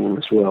cool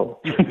as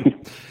well.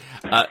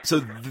 So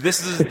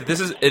this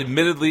is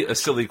admittedly a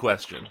silly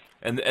question,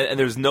 and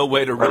there's no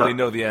way to really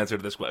know the answer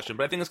to this question.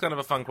 But I think it's kind of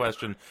a fun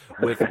question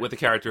with the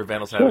character of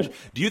Vandal Savage.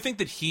 Do you think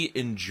that he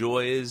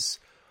enjoys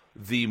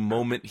the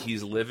moment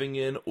he's living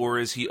in, or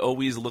is he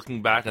always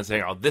looking back and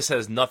saying, "Oh, this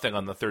has nothing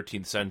on the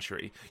 13th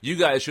century. You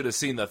guys should have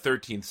seen the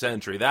 13th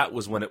century. That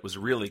was when it was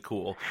really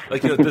cool."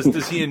 Like,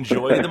 does he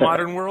enjoy the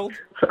modern world?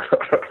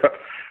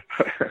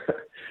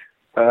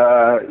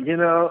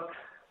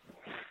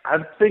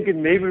 I'm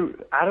thinking maybe,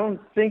 I don't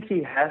think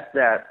he has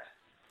that,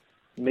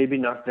 maybe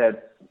not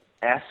that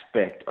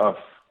aspect of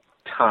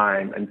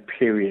time and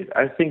period.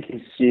 I think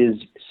he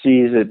sees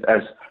it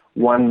as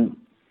one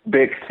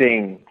big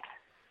thing.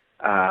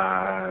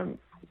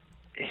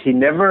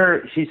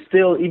 He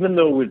still, even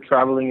though we're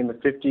traveling in the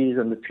 50s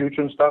and the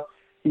future and stuff,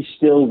 he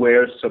still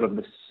wears sort of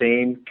the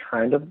same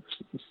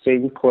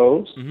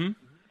clothes. Mm-hmm.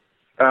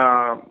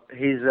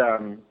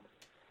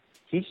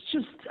 He's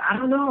just, I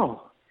don't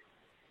know.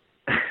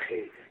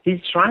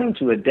 He's trying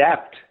to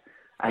adapt,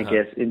 I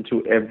guess,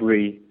 into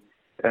every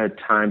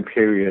time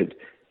period.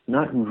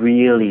 Not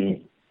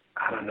really,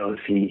 I don't know if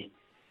he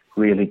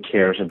really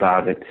cares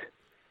about it.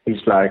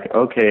 He's like,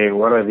 okay,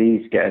 what are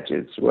these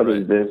gadgets? What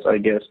is this? I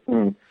guess.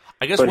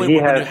 I guess when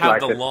you have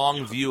the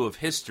long view of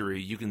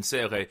history, you can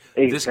say, okay,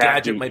 this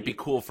gadget might be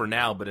cool for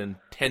now, but in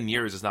 10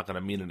 years it's not going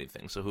to mean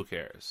anything, so who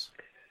cares?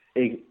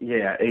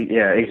 Yeah,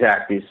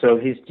 exactly. So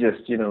he's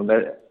just,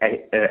 that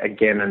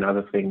again,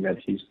 another thing that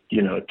he's,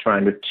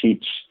 trying to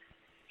teach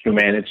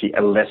humanity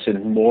a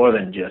lesson more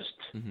than just,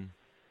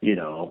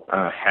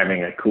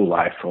 having a cool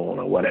iPhone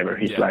or whatever.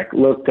 He's like,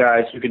 look,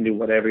 guys, you can do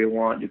whatever you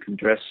want. You can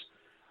dress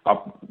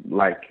up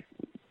like,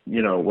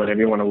 whatever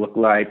you want to look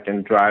like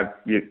and drive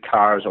your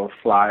cars or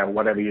fly or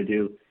whatever you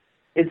do.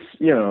 It's,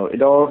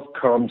 it all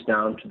comes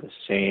down to the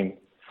same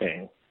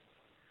thing.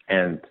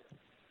 And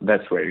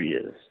that's where he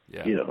is.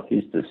 Yeah.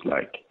 He's just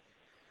like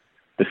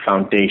the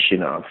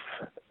foundation of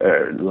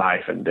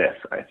life and death,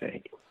 I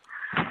think.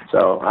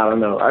 So I don't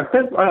know. I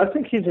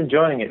think he's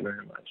enjoying it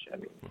very much. I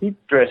mean, he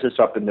dresses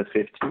up in the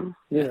 50s.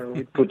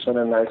 He puts on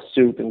a nice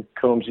suit and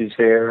combs his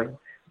hair and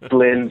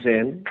blends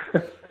in.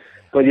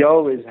 But he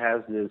always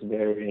has this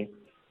very,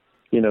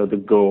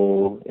 the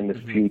goal in the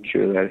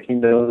future that he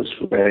knows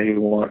where he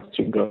wants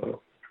to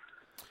go.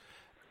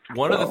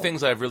 One of the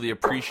things I've really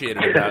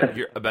appreciated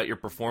about your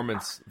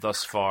performance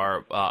thus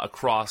far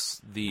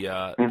across the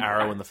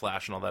Arrow and the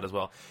Flash and all that as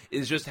well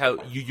is just how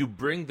you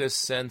bring this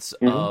sense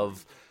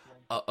of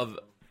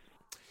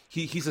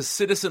he's a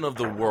citizen of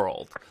the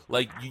world.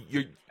 Like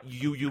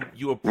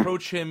you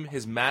approach him,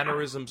 his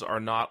mannerisms are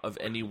not of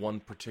any one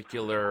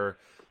particular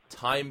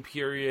time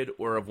period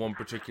or of one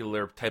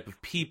particular type of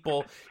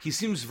people. He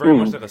seems very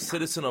much like a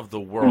citizen of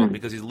the world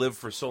because he's lived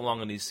for so long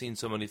and he's seen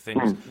so many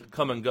things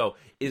come and go.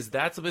 Is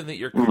that something that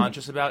you're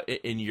conscious about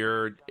in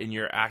your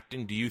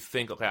acting? Do you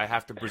think, okay, I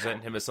have to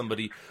present him as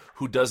somebody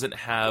who doesn't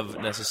have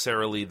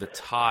necessarily the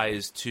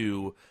ties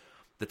to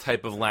the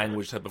type of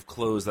language, type of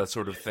clothes, that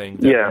sort of thing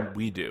that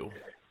we do?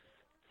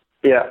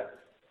 Yeah,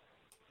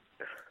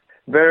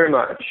 very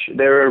much.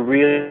 There are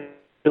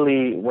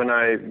really, when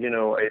I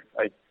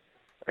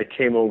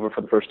came over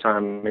for the first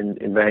time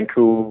in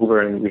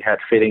Vancouver and we had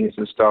fittings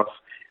and stuff,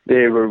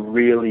 they were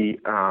really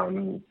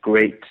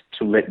great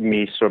to let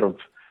me sort of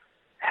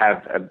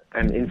have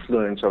an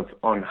influence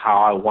on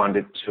how I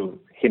wanted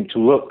him to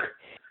look,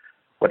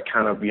 what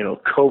kind of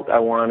coat I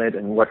wanted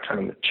and what kind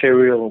of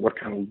material and what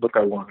kind of look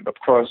I wanted. Of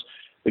course,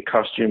 the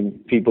costume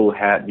people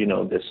had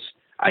this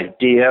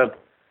idea,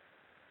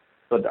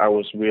 but I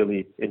was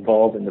really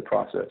involved in the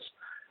process.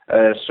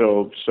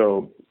 So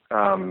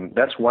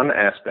that's one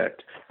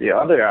aspect. The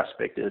other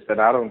aspect is that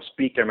I don't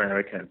speak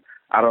American.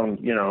 I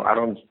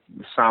don't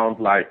sound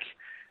like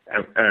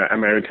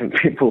American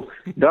people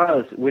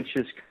does, which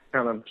is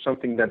kind of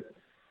something that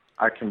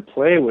I can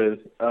play with,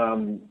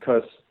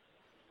 because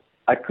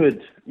I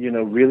could,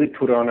 really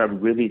put on a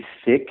really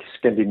thick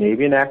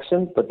Scandinavian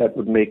accent, but that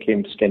would make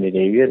him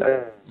Scandinavian.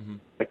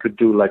 I could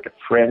do like a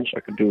French. I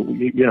could do,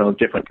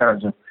 different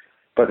kinds of.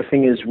 But the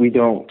thing is,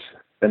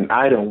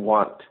 I don't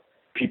want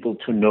people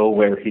to know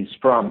where he's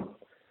from.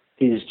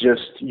 He's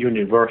just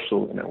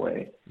universal in a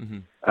way.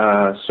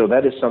 So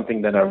that is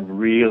something that I'm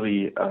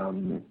really,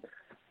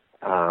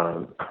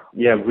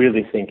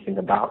 really thinking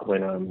about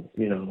when I'm,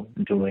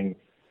 doing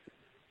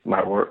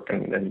my work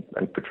and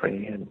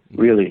portraying him.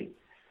 Really,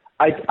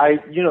 I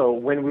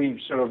when we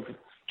sort of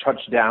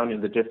touch down in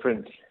the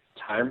different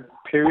time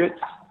periods,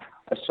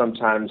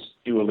 sometimes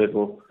do a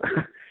little,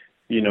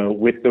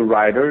 with the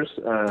writers.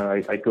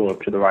 I go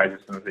up to the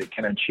writers and say,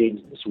 can I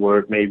change this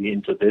word maybe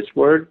into this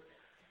word?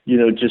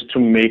 Just to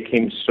make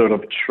him sort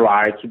of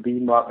try to be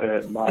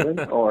modern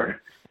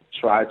or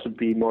try to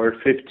be more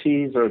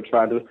 50s or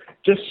try to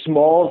just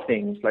small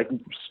things, like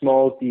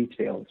small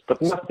details,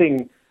 but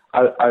nothing.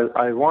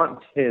 I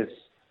want his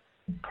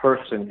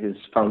person, his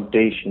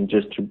foundation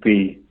just to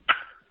be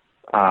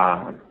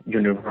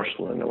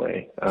universal in a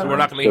way. So we're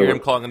not going to hear him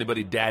calling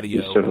anybody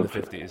Daddy-O in the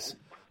 50s.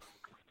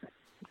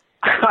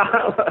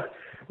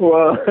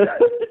 Well,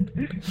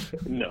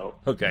 no.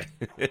 Okay.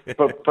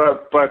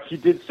 but he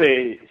did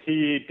say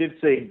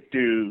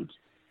dude,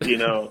 in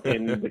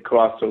the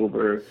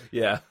crossover.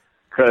 Yeah.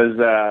 Because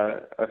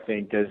I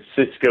think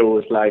Cisco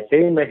was like,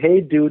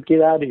 hey, dude,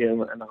 get out of here.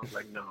 And I was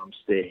like, no, I'm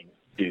staying,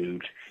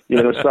 dude.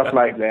 Stuff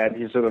like that.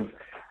 He sort of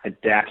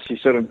adapts. He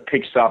sort of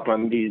picks up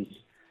on these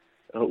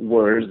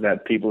words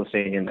that people are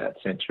saying in that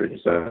century.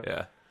 So,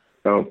 yeah.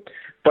 So,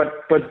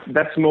 but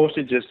that's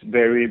mostly just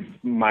very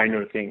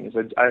minor things.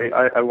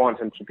 I want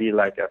him to be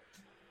like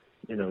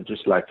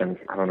just like an,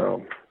 I don't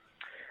know.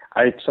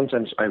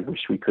 Sometimes I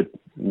wish we could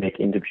make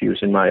interviews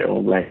in my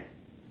own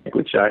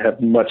language. I have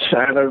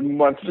a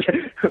much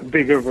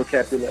bigger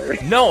vocabulary.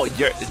 No,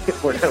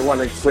 when I want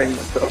to explain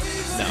myself.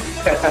 No.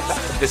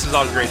 This is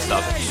all great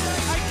stuff.